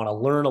family. They want to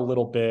learn a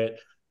little bit,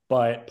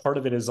 but part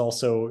of it is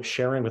also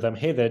sharing with them,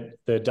 hey, that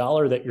the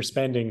dollar that you're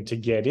spending to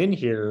get in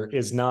here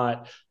is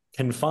not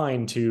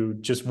confined to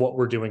just what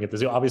we're doing at the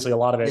zoo. Obviously, a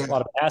lot of it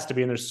has to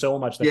be, and there's so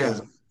much that goes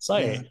on the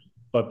site,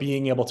 but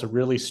being able to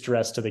really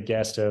stress to the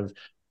guest of,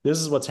 this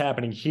is what's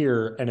happening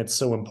here, and it's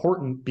so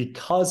important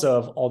because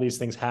of all these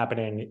things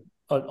happening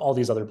all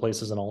these other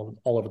places and all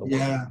over the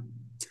world.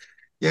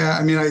 Yeah.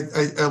 I mean,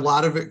 a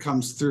lot of it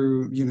comes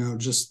through,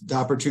 just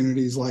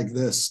opportunities like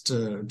this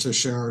to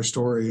share our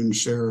story and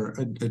share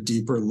a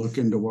deeper look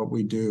into what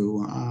we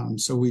do.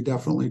 So we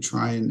definitely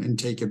try and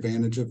take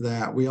advantage of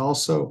that. We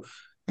also,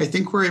 I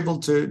think we're able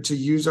to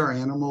use our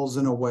animals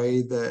in a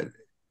way that,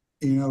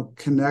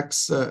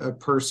 connects a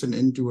person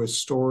into a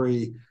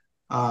story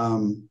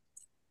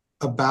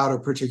about a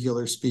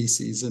particular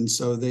species. And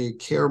so they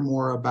care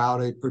more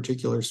about a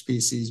particular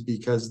species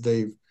because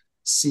they've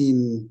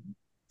seen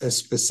a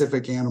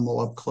specific animal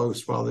up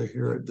close while they're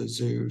here at the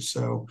zoo.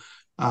 So,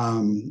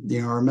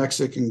 our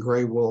Mexican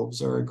gray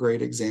wolves are a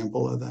great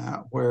example of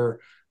that, where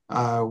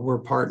we're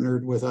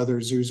partnered with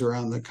other zoos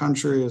around the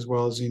country, as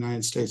well as the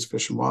United States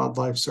Fish and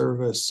Wildlife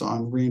Service,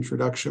 on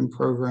reintroduction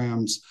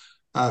programs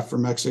for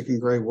Mexican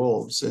gray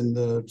wolves in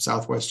the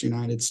Southwest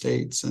United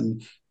States.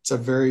 And it's a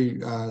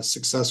very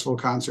successful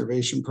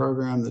conservation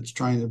program that's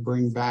trying to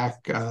bring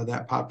back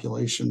that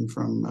population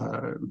from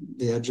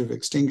the edge of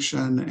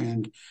extinction.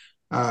 And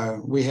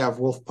we have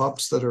wolf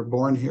pups that are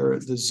born here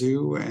at the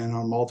zoo, and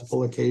on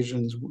multiple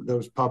occasions,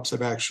 those pups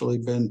have actually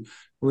been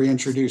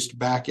reintroduced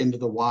back into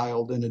the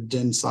wild in a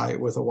den site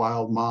with a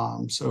wild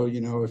mom. So,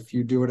 if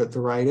you do it at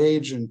the right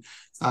age and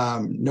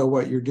know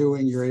what you're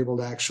doing, you're able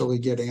to actually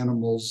get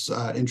animals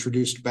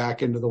introduced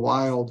back into the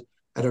wild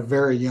at a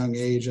very young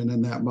age, and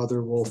then that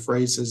mother wolf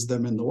raises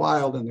them in the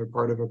wild, and they're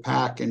part of a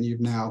pack, and you've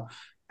now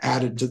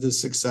added to the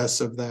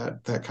success of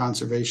that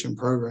conservation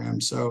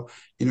program. So,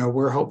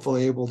 we're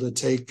hopefully able to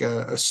take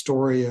a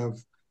story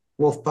of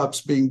wolf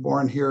pups being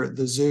born here at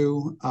the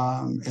zoo,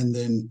 and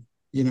then,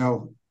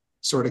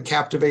 sort of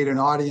captivate an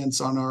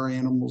audience on our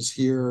animals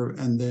here,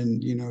 and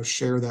then,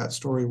 share that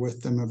story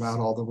with them about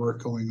all the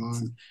work going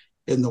on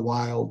in the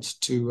wild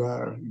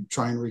to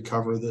try and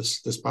recover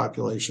this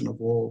population of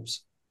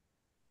wolves.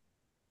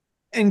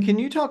 And can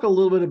you talk a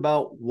little bit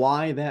about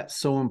why that's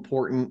so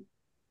important?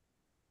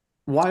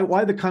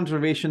 Why the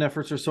conservation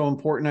efforts are so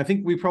important? I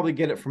think we probably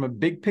get it from a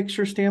big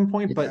picture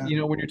standpoint, but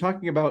when you're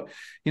talking about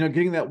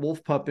getting that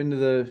wolf pup into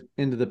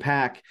the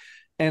pack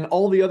and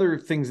all the other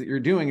things that you're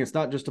doing, it's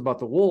not just about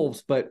the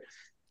wolves, but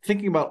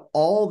thinking about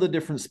all the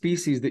different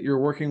species that you're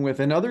working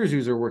with and other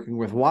zoos are working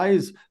with. Why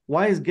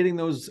is getting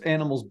those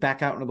animals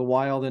back out into the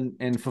wild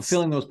and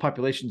fulfilling those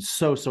populations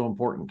so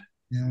important?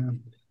 Yeah.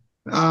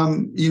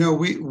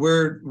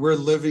 We're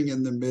living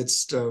in the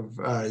midst of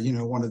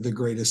one of the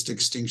greatest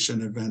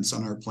extinction events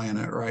on our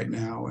planet right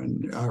now,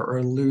 and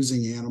are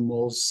losing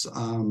animals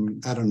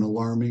at an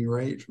alarming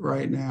rate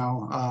right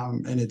now,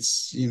 and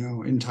it's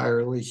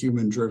entirely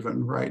human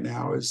driven right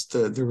now. Is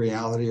the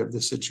reality of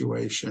the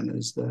situation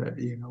is that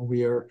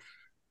we are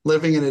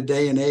living in a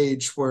day and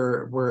age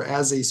where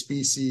as a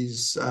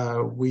species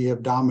we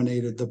have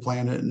dominated the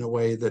planet in a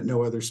way that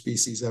no other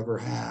species ever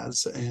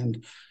has,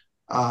 and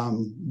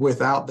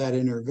without that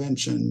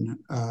intervention,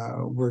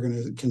 we're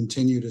going to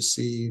continue to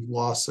see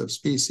loss of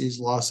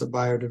species, loss of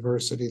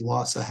biodiversity,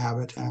 loss of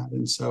habitat.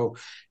 And so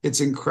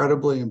it's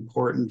incredibly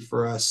important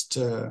for us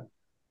to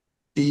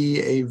be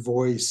a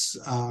voice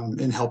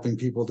in helping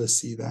people to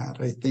see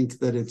that. I think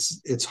that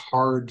it's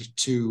hard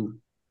to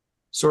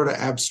sort of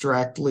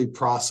abstractly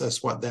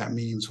process what that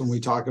means when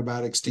we talk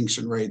about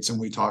extinction rates and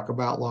we talk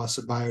about loss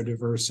of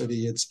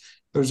biodiversity.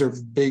 Those are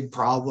big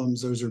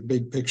problems. Those are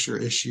big picture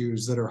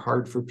issues that are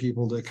hard for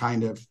people to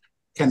kind of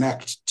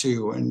connect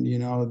to. And,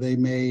 they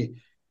may,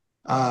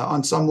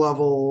 on some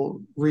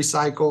level,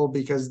 recycle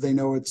because they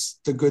know it's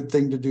the good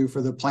thing to do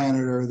for the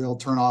planet, or they'll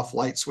turn off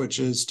light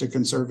switches to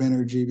conserve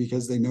energy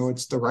because they know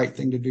it's the right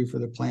thing to do for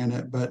the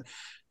planet. But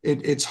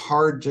it's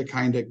hard to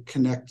kind of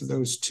connect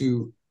those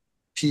two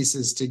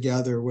pieces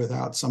together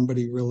without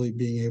somebody really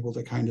being able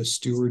to kind of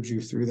steward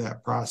you through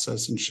that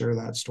process and share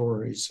that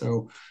story.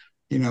 So,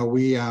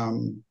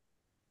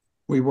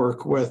 we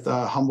work with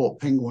a Humboldt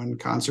penguin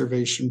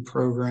conservation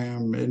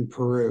program in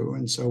Peru.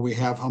 And so we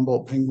have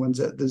Humboldt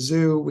penguins at the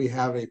zoo. We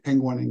have a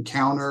penguin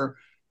encounter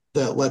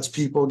that lets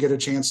people get a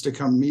chance to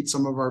come meet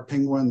some of our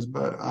penguins,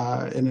 but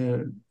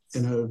in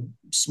a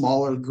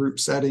smaller group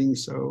setting.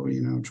 So,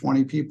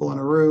 20 people in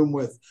a room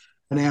with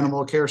an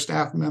animal care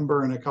staff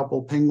member and a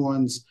couple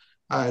penguins.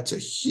 It's a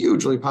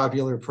hugely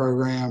popular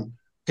program.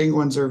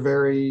 Penguins are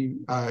very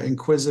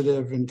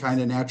inquisitive and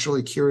kind of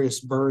naturally curious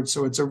birds.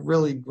 So it's a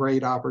really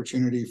great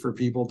opportunity for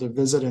people to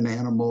visit an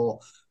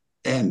animal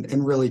and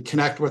really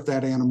connect with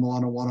that animal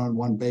on a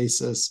one-on-one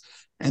basis.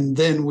 And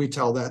then we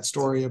tell that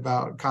story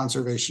about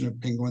conservation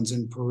of penguins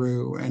in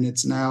Peru. And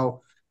it's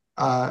now,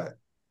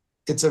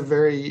 it's a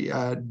very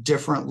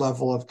different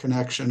level of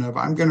connection of,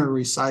 I'm going to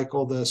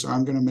recycle this, or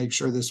I'm going to make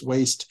sure this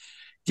waste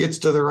gets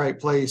to the right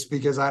place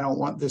because I don't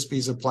want this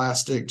piece of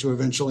plastic to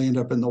eventually end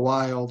up in the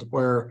wild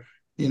where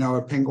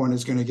a penguin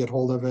is going to get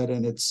hold of it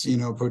and it's,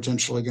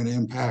 potentially going to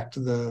impact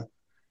the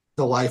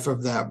life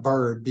of that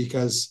bird.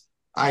 Because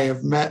I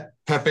have met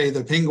Pepe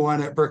the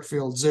penguin at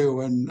Brookfield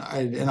Zoo, and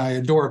I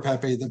adore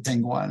Pepe the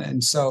penguin.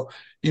 And so,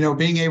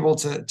 being able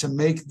to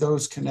make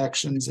those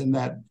connections in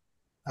that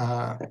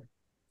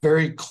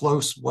very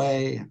close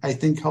way, I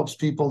think helps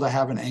people to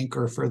have an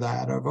anchor for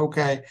that of,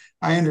 okay,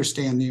 I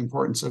understand the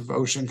importance of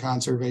ocean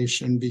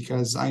conservation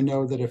because I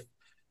know that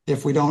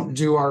if we don't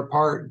do our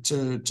part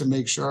to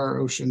make sure our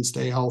oceans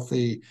stay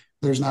healthy,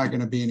 there's not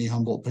going to be any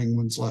Humboldt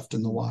penguins left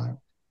in the wild.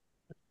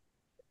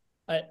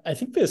 I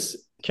think this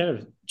kind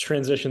of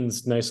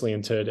transitions nicely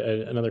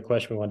into another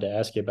question we wanted to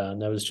ask you about.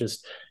 And that was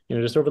just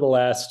over the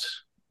last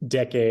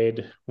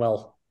decade,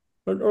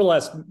 or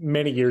last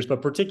many years,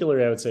 but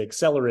particularly I would say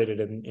accelerated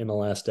in the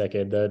last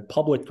decade, the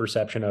public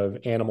perception of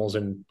animals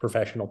in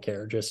professional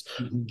care just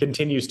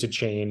continues to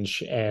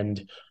change.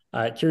 And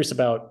curious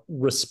about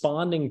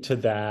responding to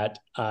that,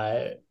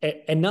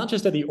 and not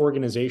just at the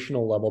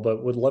organizational level,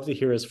 but would love to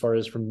hear as far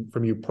as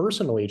from you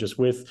personally, just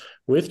with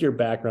your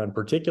background,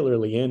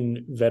 particularly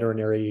in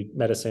veterinary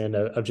medicine,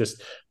 of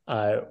just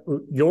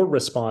your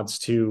response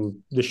to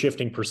the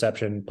shifting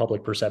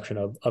public perception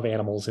of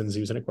animals in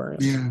zoos and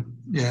aquariums.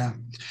 Yeah.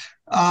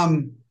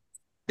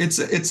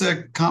 It's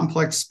a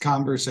complex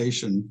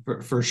conversation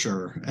for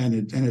sure,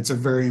 and it's a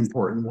very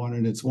important one,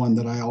 and it's one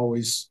that I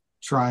always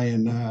try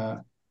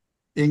and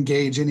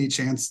engage any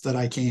chance that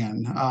I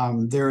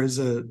can. There is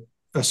a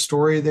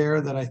story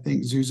there that I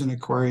think zoos and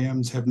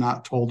aquariums have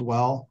not told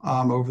well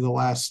over the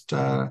last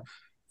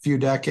few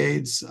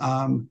decades.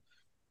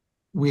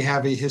 We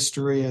have a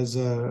history as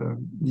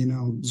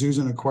zoos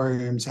and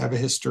aquariums have a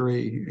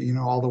history,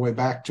 all the way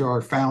back to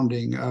our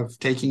founding of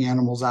taking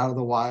animals out of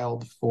the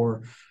wild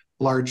for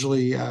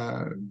largely,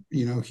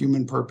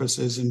 human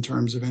purposes in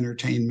terms of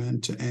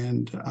entertainment.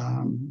 And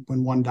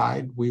when one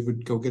died, we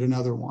would go get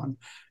another one.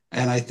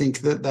 And I think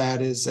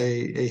that is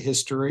a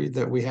history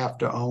that we have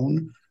to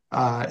own.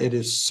 It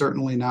is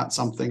certainly not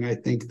something I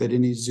think that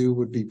any zoo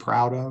would be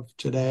proud of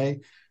today.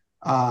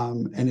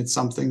 And it's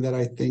something that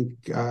I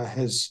think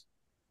has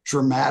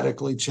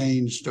dramatically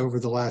changed over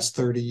the last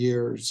 30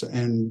 years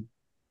and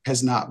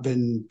has not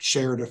been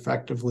shared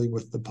effectively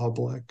with the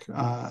public.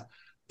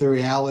 The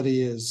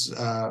reality is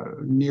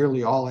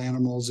nearly all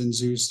animals in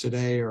zoos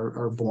today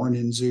are born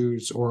in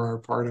zoos or are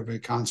part of a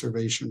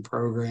conservation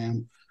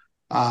program.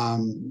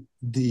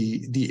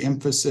 The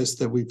emphasis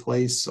that we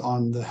place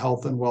on the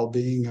health and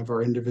well-being of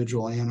our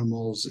individual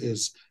animals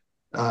is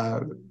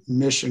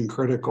mission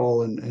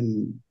critical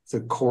and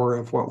the core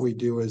of what we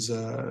do as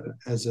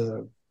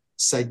a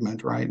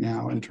segment right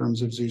now in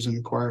terms of zoos and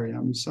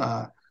aquariums.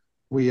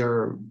 We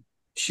are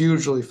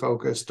hugely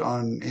focused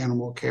on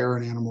animal care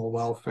and animal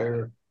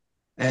welfare.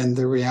 And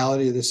the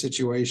reality of the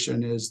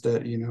situation is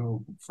that,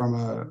 from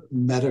a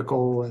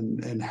medical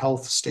and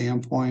health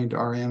standpoint,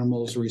 our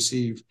animals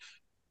receive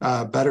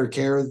better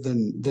care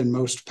than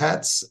most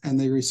pets, and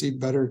they receive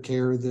better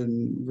care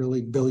than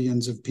really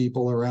billions of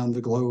people around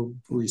the globe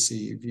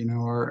receive.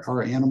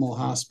 Our animal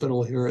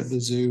hospital here at the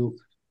zoo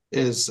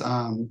is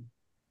an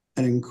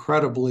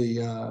incredibly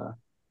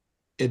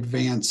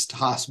advanced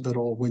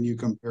hospital when you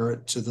compare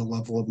it to the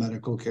level of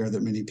medical care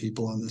that many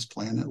people on this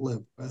planet live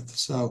with.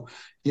 So,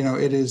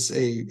 it is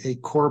a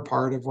core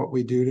part of what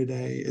we do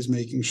today is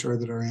making sure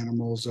that our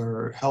animals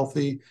are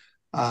healthy,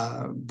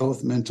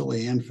 both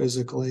mentally and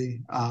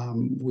physically.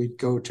 We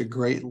go to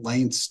great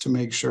lengths to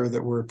make sure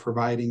that we're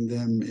providing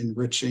them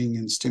enriching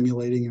and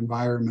stimulating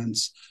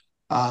environments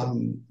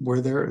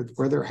where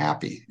they're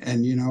happy.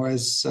 And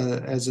as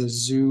a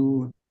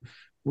zoo,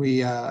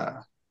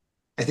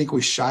 I think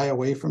we shy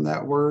away from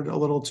that word a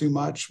little too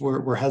much.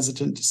 We're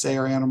hesitant to say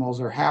our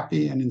animals are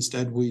happy, and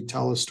instead we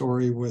tell a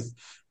story with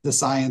the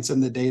science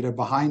and the data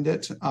behind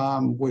it,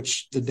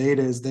 which the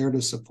data is there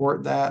to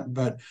support that.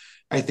 But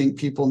I think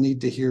people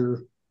need to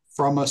hear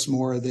from us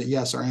more that,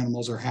 yes, our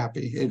animals are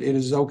happy. It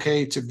is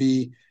okay to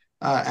be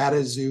at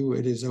a zoo.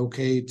 It is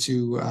okay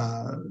to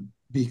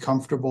be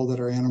comfortable that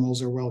our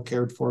animals are well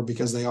cared for,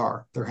 because they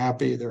are. They're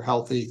happy, they're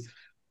healthy,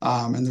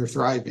 and they're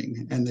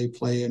thriving, and they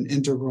play an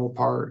integral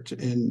part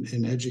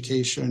in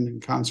education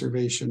and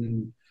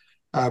conservation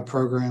and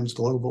programs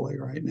globally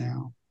right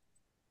now.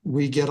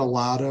 We get a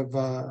lot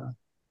of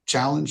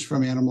challenge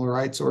from animal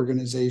rights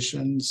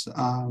organizations,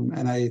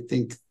 and I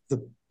think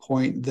the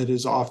point that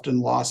is often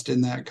lost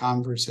in that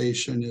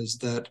conversation is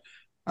that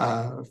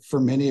for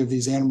many of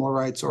these animal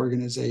rights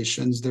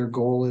organizations, their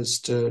goal is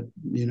to,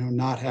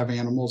 not have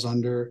animals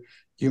under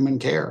human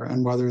care.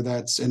 And whether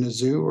that's in a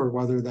zoo or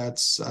whether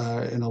that's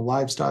in a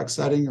livestock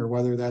setting or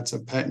whether that's a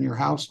pet in your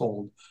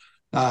household,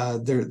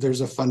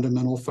 there's a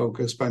fundamental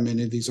focus by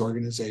many of these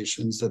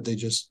organizations that they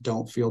just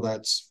don't feel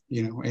that's,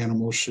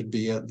 animals should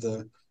be at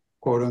the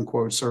quote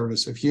unquote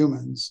service of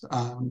humans.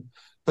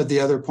 But the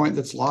other point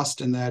that's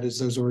lost in that is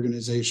those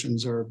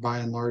organizations are by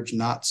and large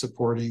not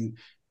supporting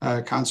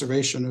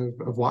conservation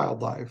of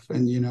wildlife.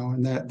 And,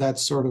 and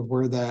that's sort of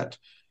where that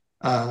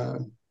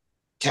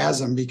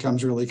chasm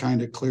becomes really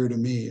kind of clear to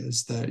me,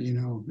 is that,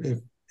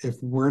 if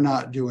we're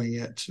not doing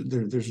it,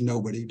 there's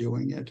nobody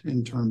doing it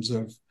in terms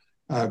of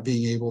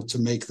being able to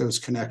make those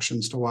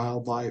connections to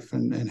wildlife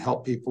and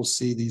help people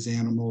see these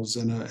animals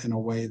in a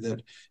way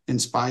that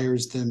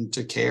inspires them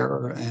to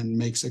care and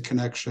makes a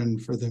connection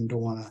for them to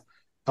want to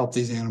help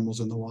these animals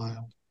in the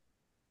wild.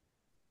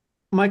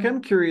 Mike,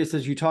 I'm curious,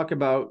 as you talk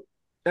about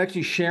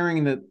actually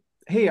sharing that,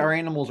 hey, our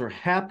animals are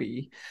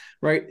happy,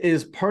 right?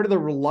 Is part of the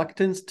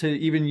reluctance to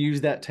even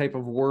use that type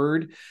of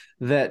word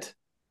that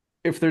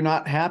if they're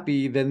not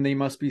happy, then they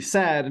must be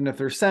sad. And if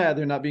they're sad,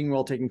 they're not being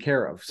well taken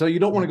care of. So you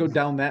don't want to go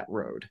down that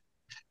road.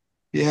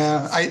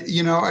 Yeah, I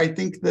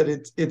think that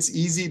it's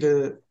easy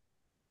to,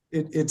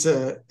 it's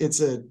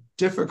a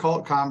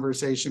difficult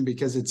conversation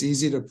because it's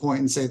easy to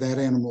point and say that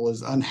animal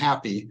is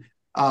unhappy.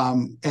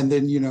 And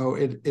then,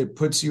 it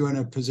puts you in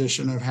a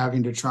position of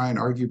having to try and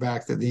argue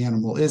back that the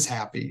animal is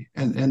happy.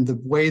 And the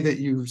way that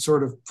you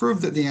sort of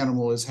prove that the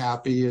animal is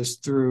happy is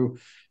through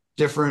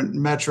different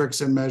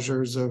metrics and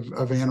measures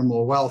of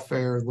animal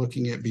welfare,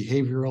 looking at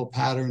behavioral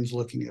patterns,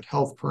 looking at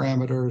health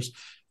parameters.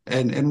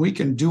 And we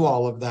can do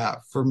all of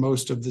that for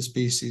most of the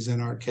species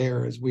in our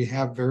care, as we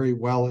have very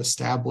well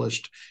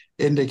established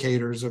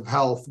indicators of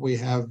health. We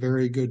have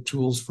very good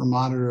tools for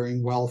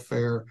monitoring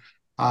welfare.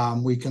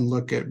 We can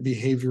look at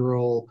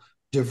behavioral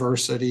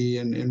diversity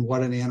and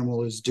what an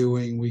animal is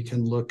doing. We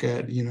can look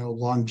at,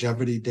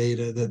 longevity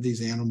data, that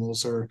these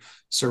animals are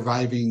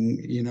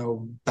surviving,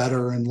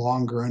 better and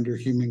longer under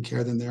human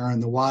care than they are in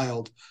the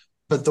wild.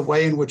 But the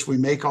way in which we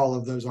make all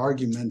of those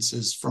arguments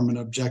is from an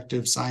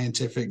objective,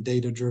 scientific,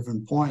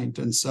 data-driven point.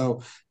 And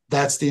so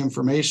that's the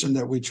information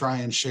that we try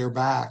and share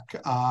back.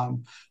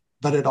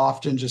 But it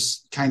often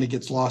just kind of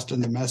gets lost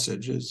in the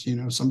message. Is,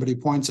 somebody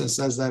points and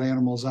says that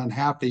animal's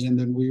unhappy, and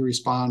then we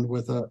respond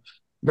with a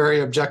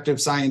very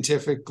objective,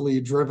 scientifically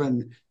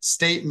driven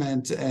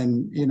statement,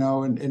 and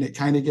and it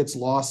kind of gets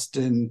lost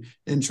in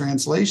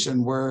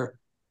translation, where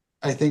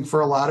I think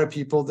for a lot of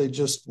people, they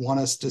just want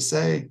us to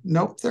say,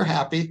 nope, they're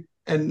happy.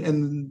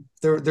 And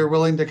they're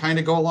willing to kind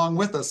of go along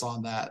with us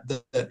on that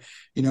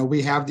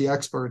we have the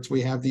experts,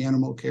 we have the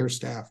animal care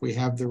staff, we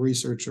have the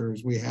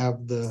researchers, we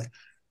have the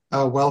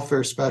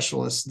welfare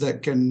specialists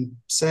that can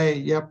say,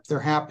 yep, they're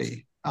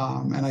happy.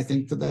 And I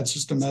think that that's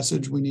just a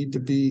message we need to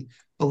be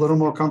a little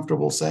more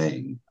comfortable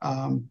saying.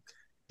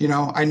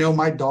 I know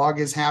my dog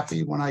is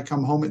happy when I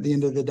come home at the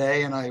end of the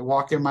day and I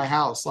walk in my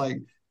house. Like,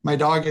 my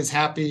dog is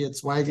happy,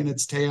 it's wagging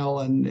its tail,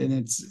 and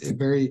it's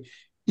very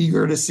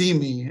eager to see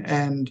me.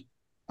 And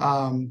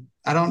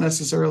I don't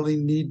necessarily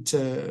need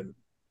to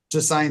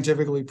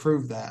scientifically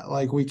prove that.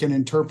 Like, we can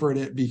interpret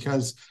it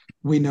because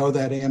we know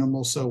that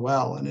animal so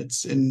well. And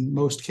it's in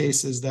most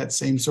cases that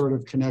same sort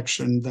of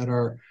connection that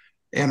our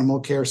animal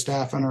care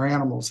staff and our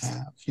animals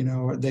have.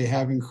 They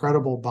have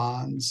incredible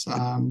bonds.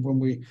 When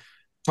we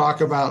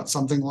talk about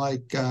something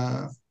like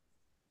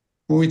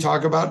when we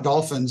talk about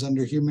dolphins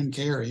under human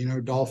care,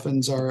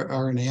 dolphins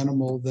are an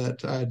animal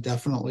that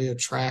definitely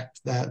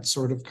attract that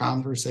sort of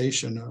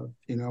conversation of,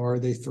 are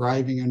they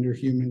thriving under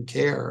human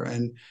care?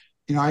 And,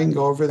 I can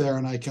go over there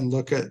and I can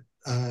look at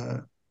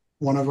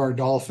one of our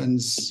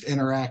dolphins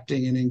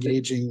interacting and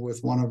engaging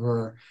with one of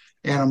our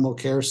animal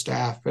care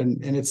staff.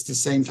 And it's the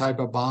same type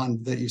of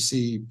bond that you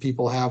see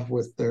people have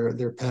with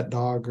their pet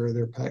dog or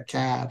their pet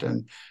cat.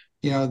 And,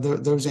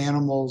 those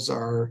animals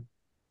are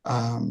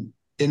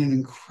in an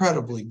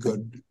incredibly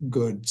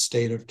good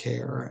state of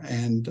care.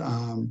 And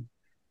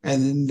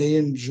then they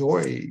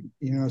enjoy,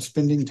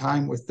 spending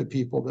time with the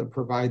people that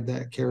provide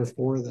that care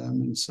for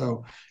them. And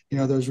so,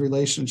 those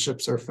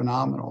relationships are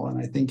phenomenal. And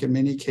I think in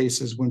many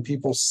cases, when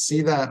people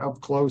see that up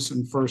close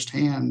and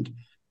firsthand,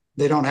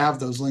 they don't have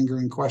those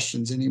lingering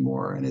questions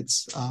anymore. And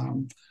it's,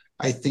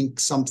 I think,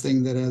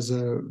 something that as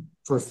a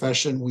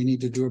profession, we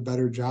need to do a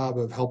better job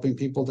of helping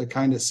people to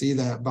kind of see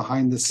that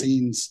behind the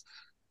scenes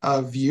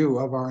view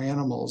of our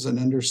animals and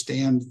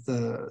understand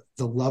the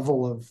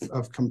level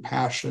of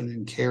compassion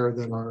and care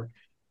that our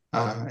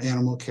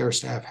animal care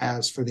staff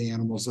has for the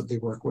animals that they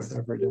work with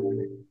every day.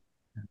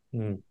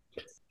 Mm.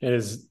 It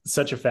is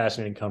such a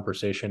fascinating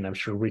conversation. I'm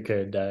sure we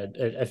could.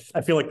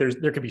 I feel like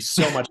there could be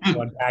so much to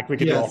unpack. We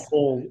could do a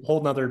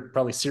whole nother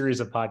probably series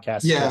of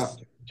podcasts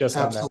just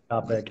on that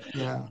topic.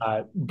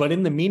 Yeah. But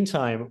in the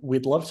meantime,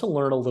 we'd love to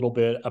learn a little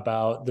bit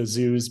about the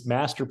zoo's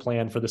master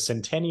plan for the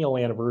centennial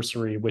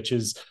anniversary, which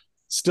is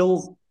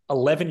still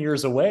 11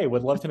 years away.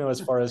 Would love to know as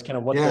far as kind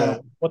of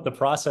what the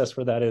process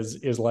for that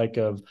is like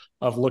of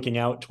looking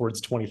out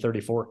towards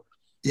 2034.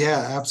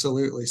 Yeah,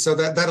 absolutely. So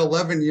that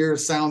 11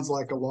 years sounds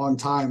like a long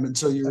time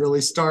until you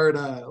really start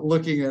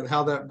looking at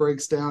how that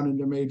breaks down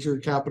into major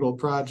capital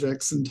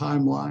projects and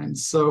timelines.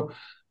 So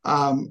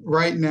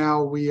right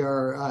now we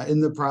are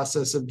in the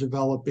process of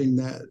developing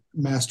that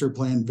master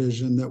plan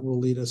vision that will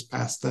lead us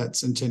past that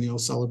centennial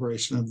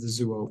celebration of the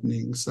zoo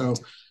opening. So,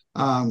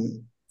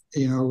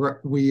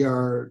 we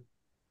are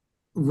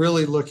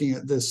really looking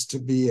at this to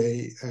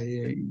be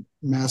a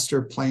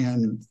master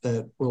plan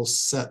that will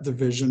set the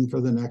vision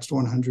for the next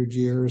 100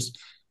 years,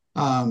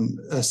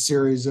 a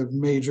series of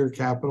major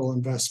capital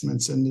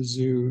investments in the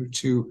zoo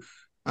to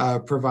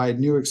provide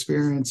new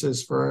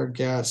experiences for our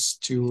guests,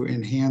 to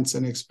enhance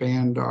and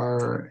expand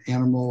our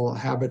animal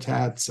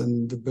habitats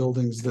and the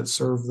buildings that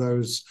serve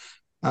those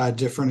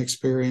different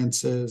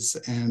experiences,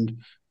 and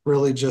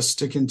really just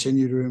to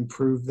continue to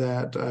improve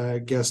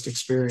that guest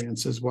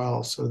experience as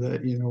well, so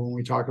that, when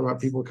we talk about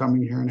people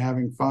coming here and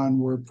having fun,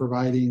 we're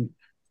providing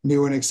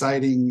new and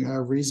exciting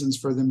reasons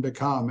for them to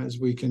come as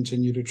we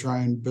continue to try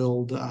and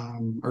build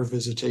our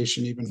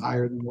visitation even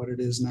higher than what it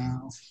is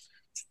now.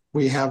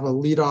 We have a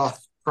leadoff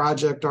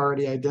project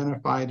already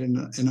identified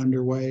and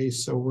underway,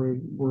 so we're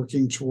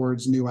working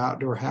towards new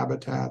outdoor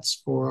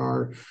habitats for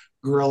our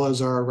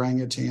gorillas, our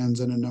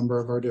orangutans, and a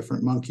number of our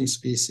different monkey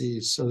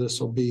species. So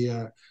this will be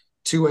a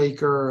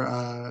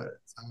 2-acre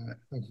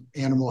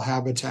animal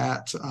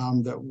habitat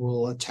that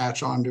will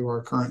attach onto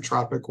our current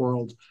Tropic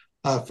World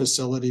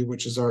facility,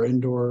 which is our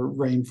indoor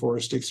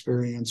rainforest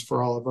experience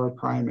for all of our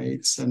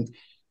primates. And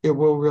it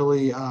will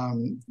really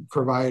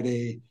provide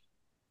a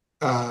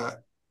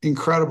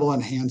incredible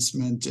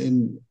enhancement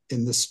in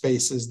the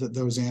spaces that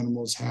those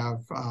animals have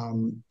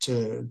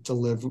to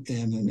live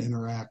in and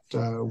interact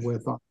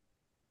with,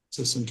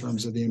 just in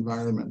terms of the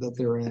environment that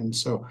they're in.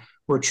 So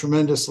we're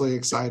tremendously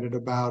excited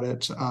about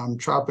it.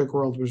 Tropic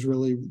World was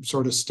really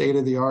sort of state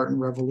of the art and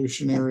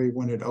revolutionary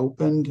when it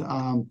opened,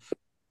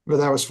 but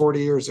that was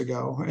 40 years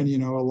ago. And,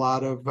 a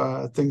lot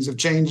of things have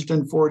changed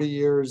in 40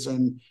 years.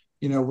 And,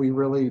 we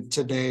really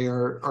today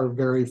are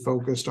very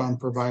focused on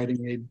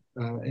providing a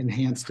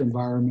enhanced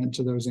environment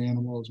to those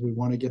animals. We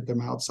want to get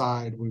them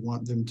outside. We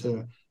want them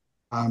to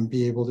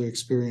be able to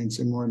experience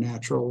a more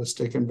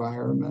naturalistic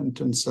environment.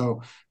 And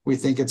so we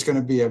think it's going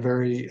to be a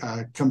very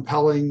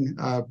compelling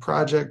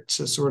project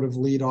to sort of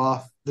lead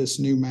off this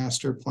new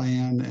master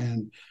plan.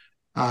 And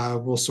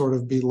we'll sort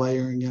of be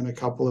layering in a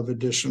couple of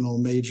additional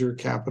major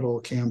capital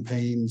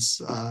campaigns,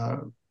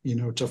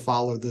 to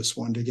follow this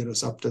one to get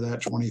us up to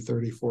that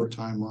 2034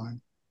 timeline.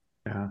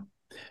 Yeah.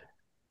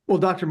 Well,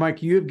 Dr.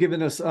 Mike, you have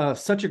given us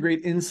such a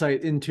great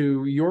insight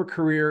into your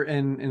career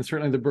and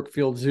certainly the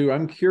Brookfield Zoo.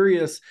 I'm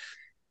curious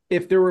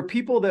if there were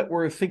people that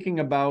were thinking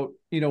about,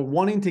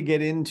 wanting to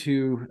get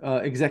into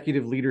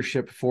executive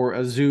leadership for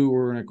a zoo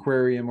or an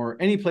aquarium or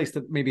any place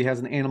that maybe has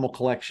an animal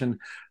collection,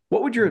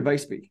 what would your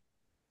advice be?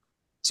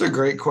 It's a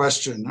great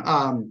question.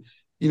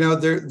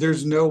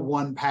 There's no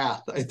one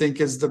path, I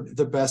think, is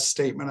the best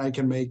statement I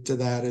can make to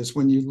that. Is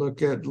when you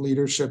look at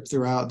leadership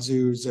throughout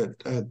zoos at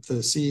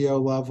the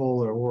CEO level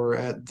or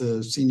at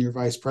the senior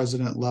vice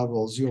president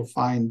levels, you'll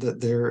find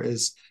that there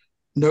is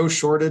no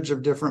shortage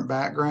of different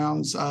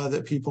backgrounds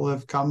that people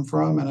have come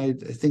from. And I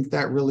think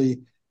that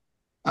really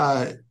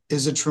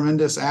is a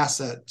tremendous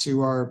asset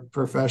to our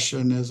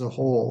profession as a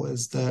whole,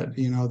 is that,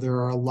 there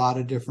are a lot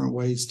of different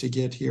ways to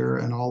get here,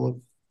 and all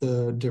of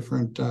the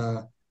different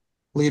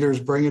leaders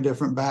bring a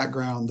different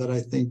background that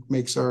I think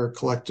makes our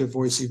collective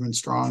voice even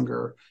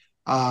stronger.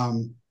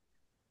 In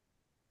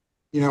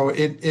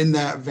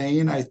that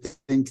vein, I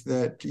think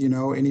that,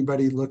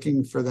 anybody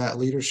looking for that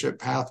leadership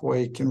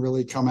pathway can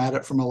really come at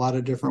it from a lot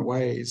of different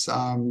ways.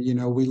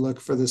 We look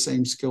for the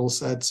same skill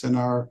sets in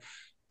our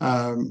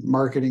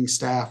marketing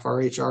staff, our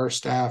HR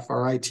staff,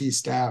 our IT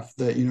staff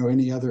that,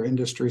 any other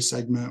industry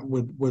segment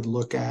would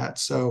look at.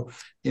 So,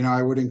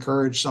 I would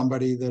encourage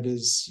somebody that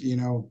is,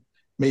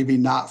 maybe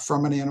not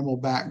from an animal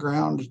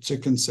background to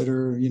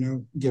consider,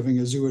 giving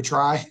a zoo a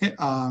try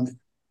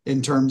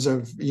in terms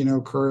of,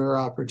 career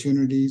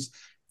opportunities.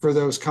 For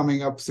those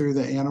coming up through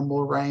the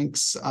animal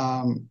ranks,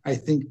 I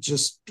think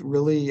just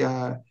really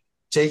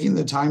taking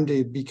the time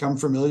to become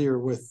familiar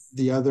with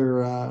the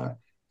other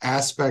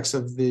aspects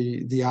of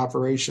the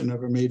operation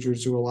of a major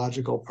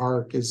zoological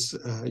park is,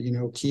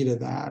 key to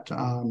that.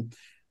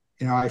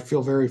 I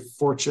feel very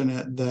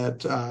fortunate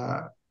that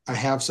I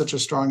have such a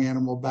strong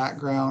animal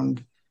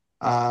background,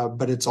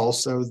 but it's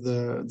also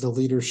the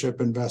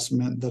leadership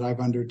investment that I've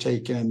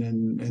undertaken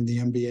and the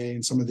MBA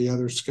and some of the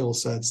other skill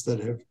sets that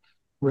have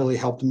really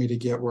helped me to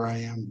get where I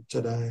am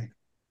today.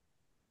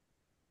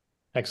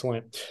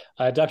 Excellent.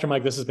 Dr.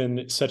 Mike, this has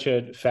been such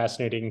a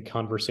fascinating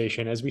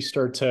conversation. As we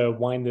start to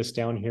wind this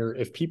down here,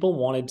 if people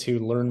wanted to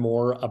learn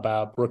more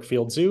about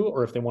Brookfield Zoo,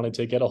 or if they wanted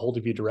to get a hold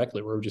of you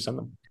directly, where would you send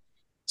them?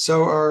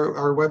 So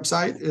our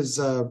website is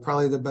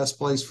probably the best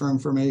place for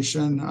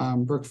information,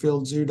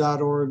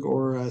 brookfieldzoo.org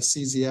or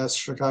CZS,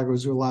 Chicago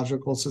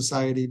Zoological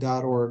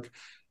Society.org.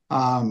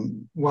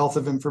 Wealth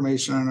of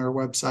information on our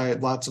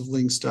website, lots of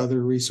links to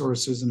other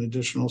resources and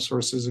additional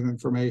sources of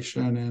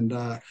information,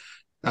 and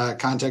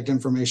contact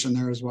information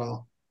there as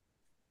well.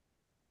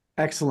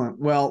 Excellent.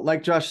 Well,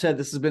 like Josh said,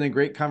 this has been a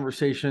great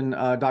conversation.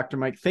 Dr.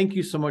 Mike, thank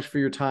you so much for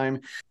your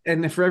time.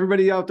 And for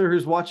everybody out there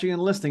who's watching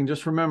and listening,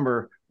 just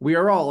remember, we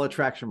are all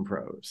attraction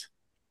pros.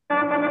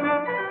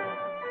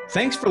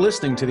 Thanks for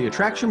listening to the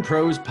Attraction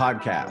Pros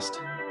podcast.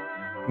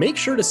 Make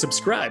sure to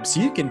subscribe so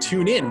you can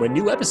tune in when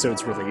new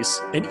episodes release.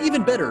 And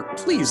even better,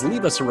 please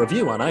leave us a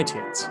review on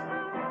iTunes.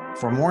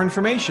 For more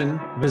information,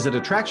 visit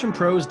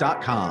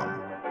attractionpros.com.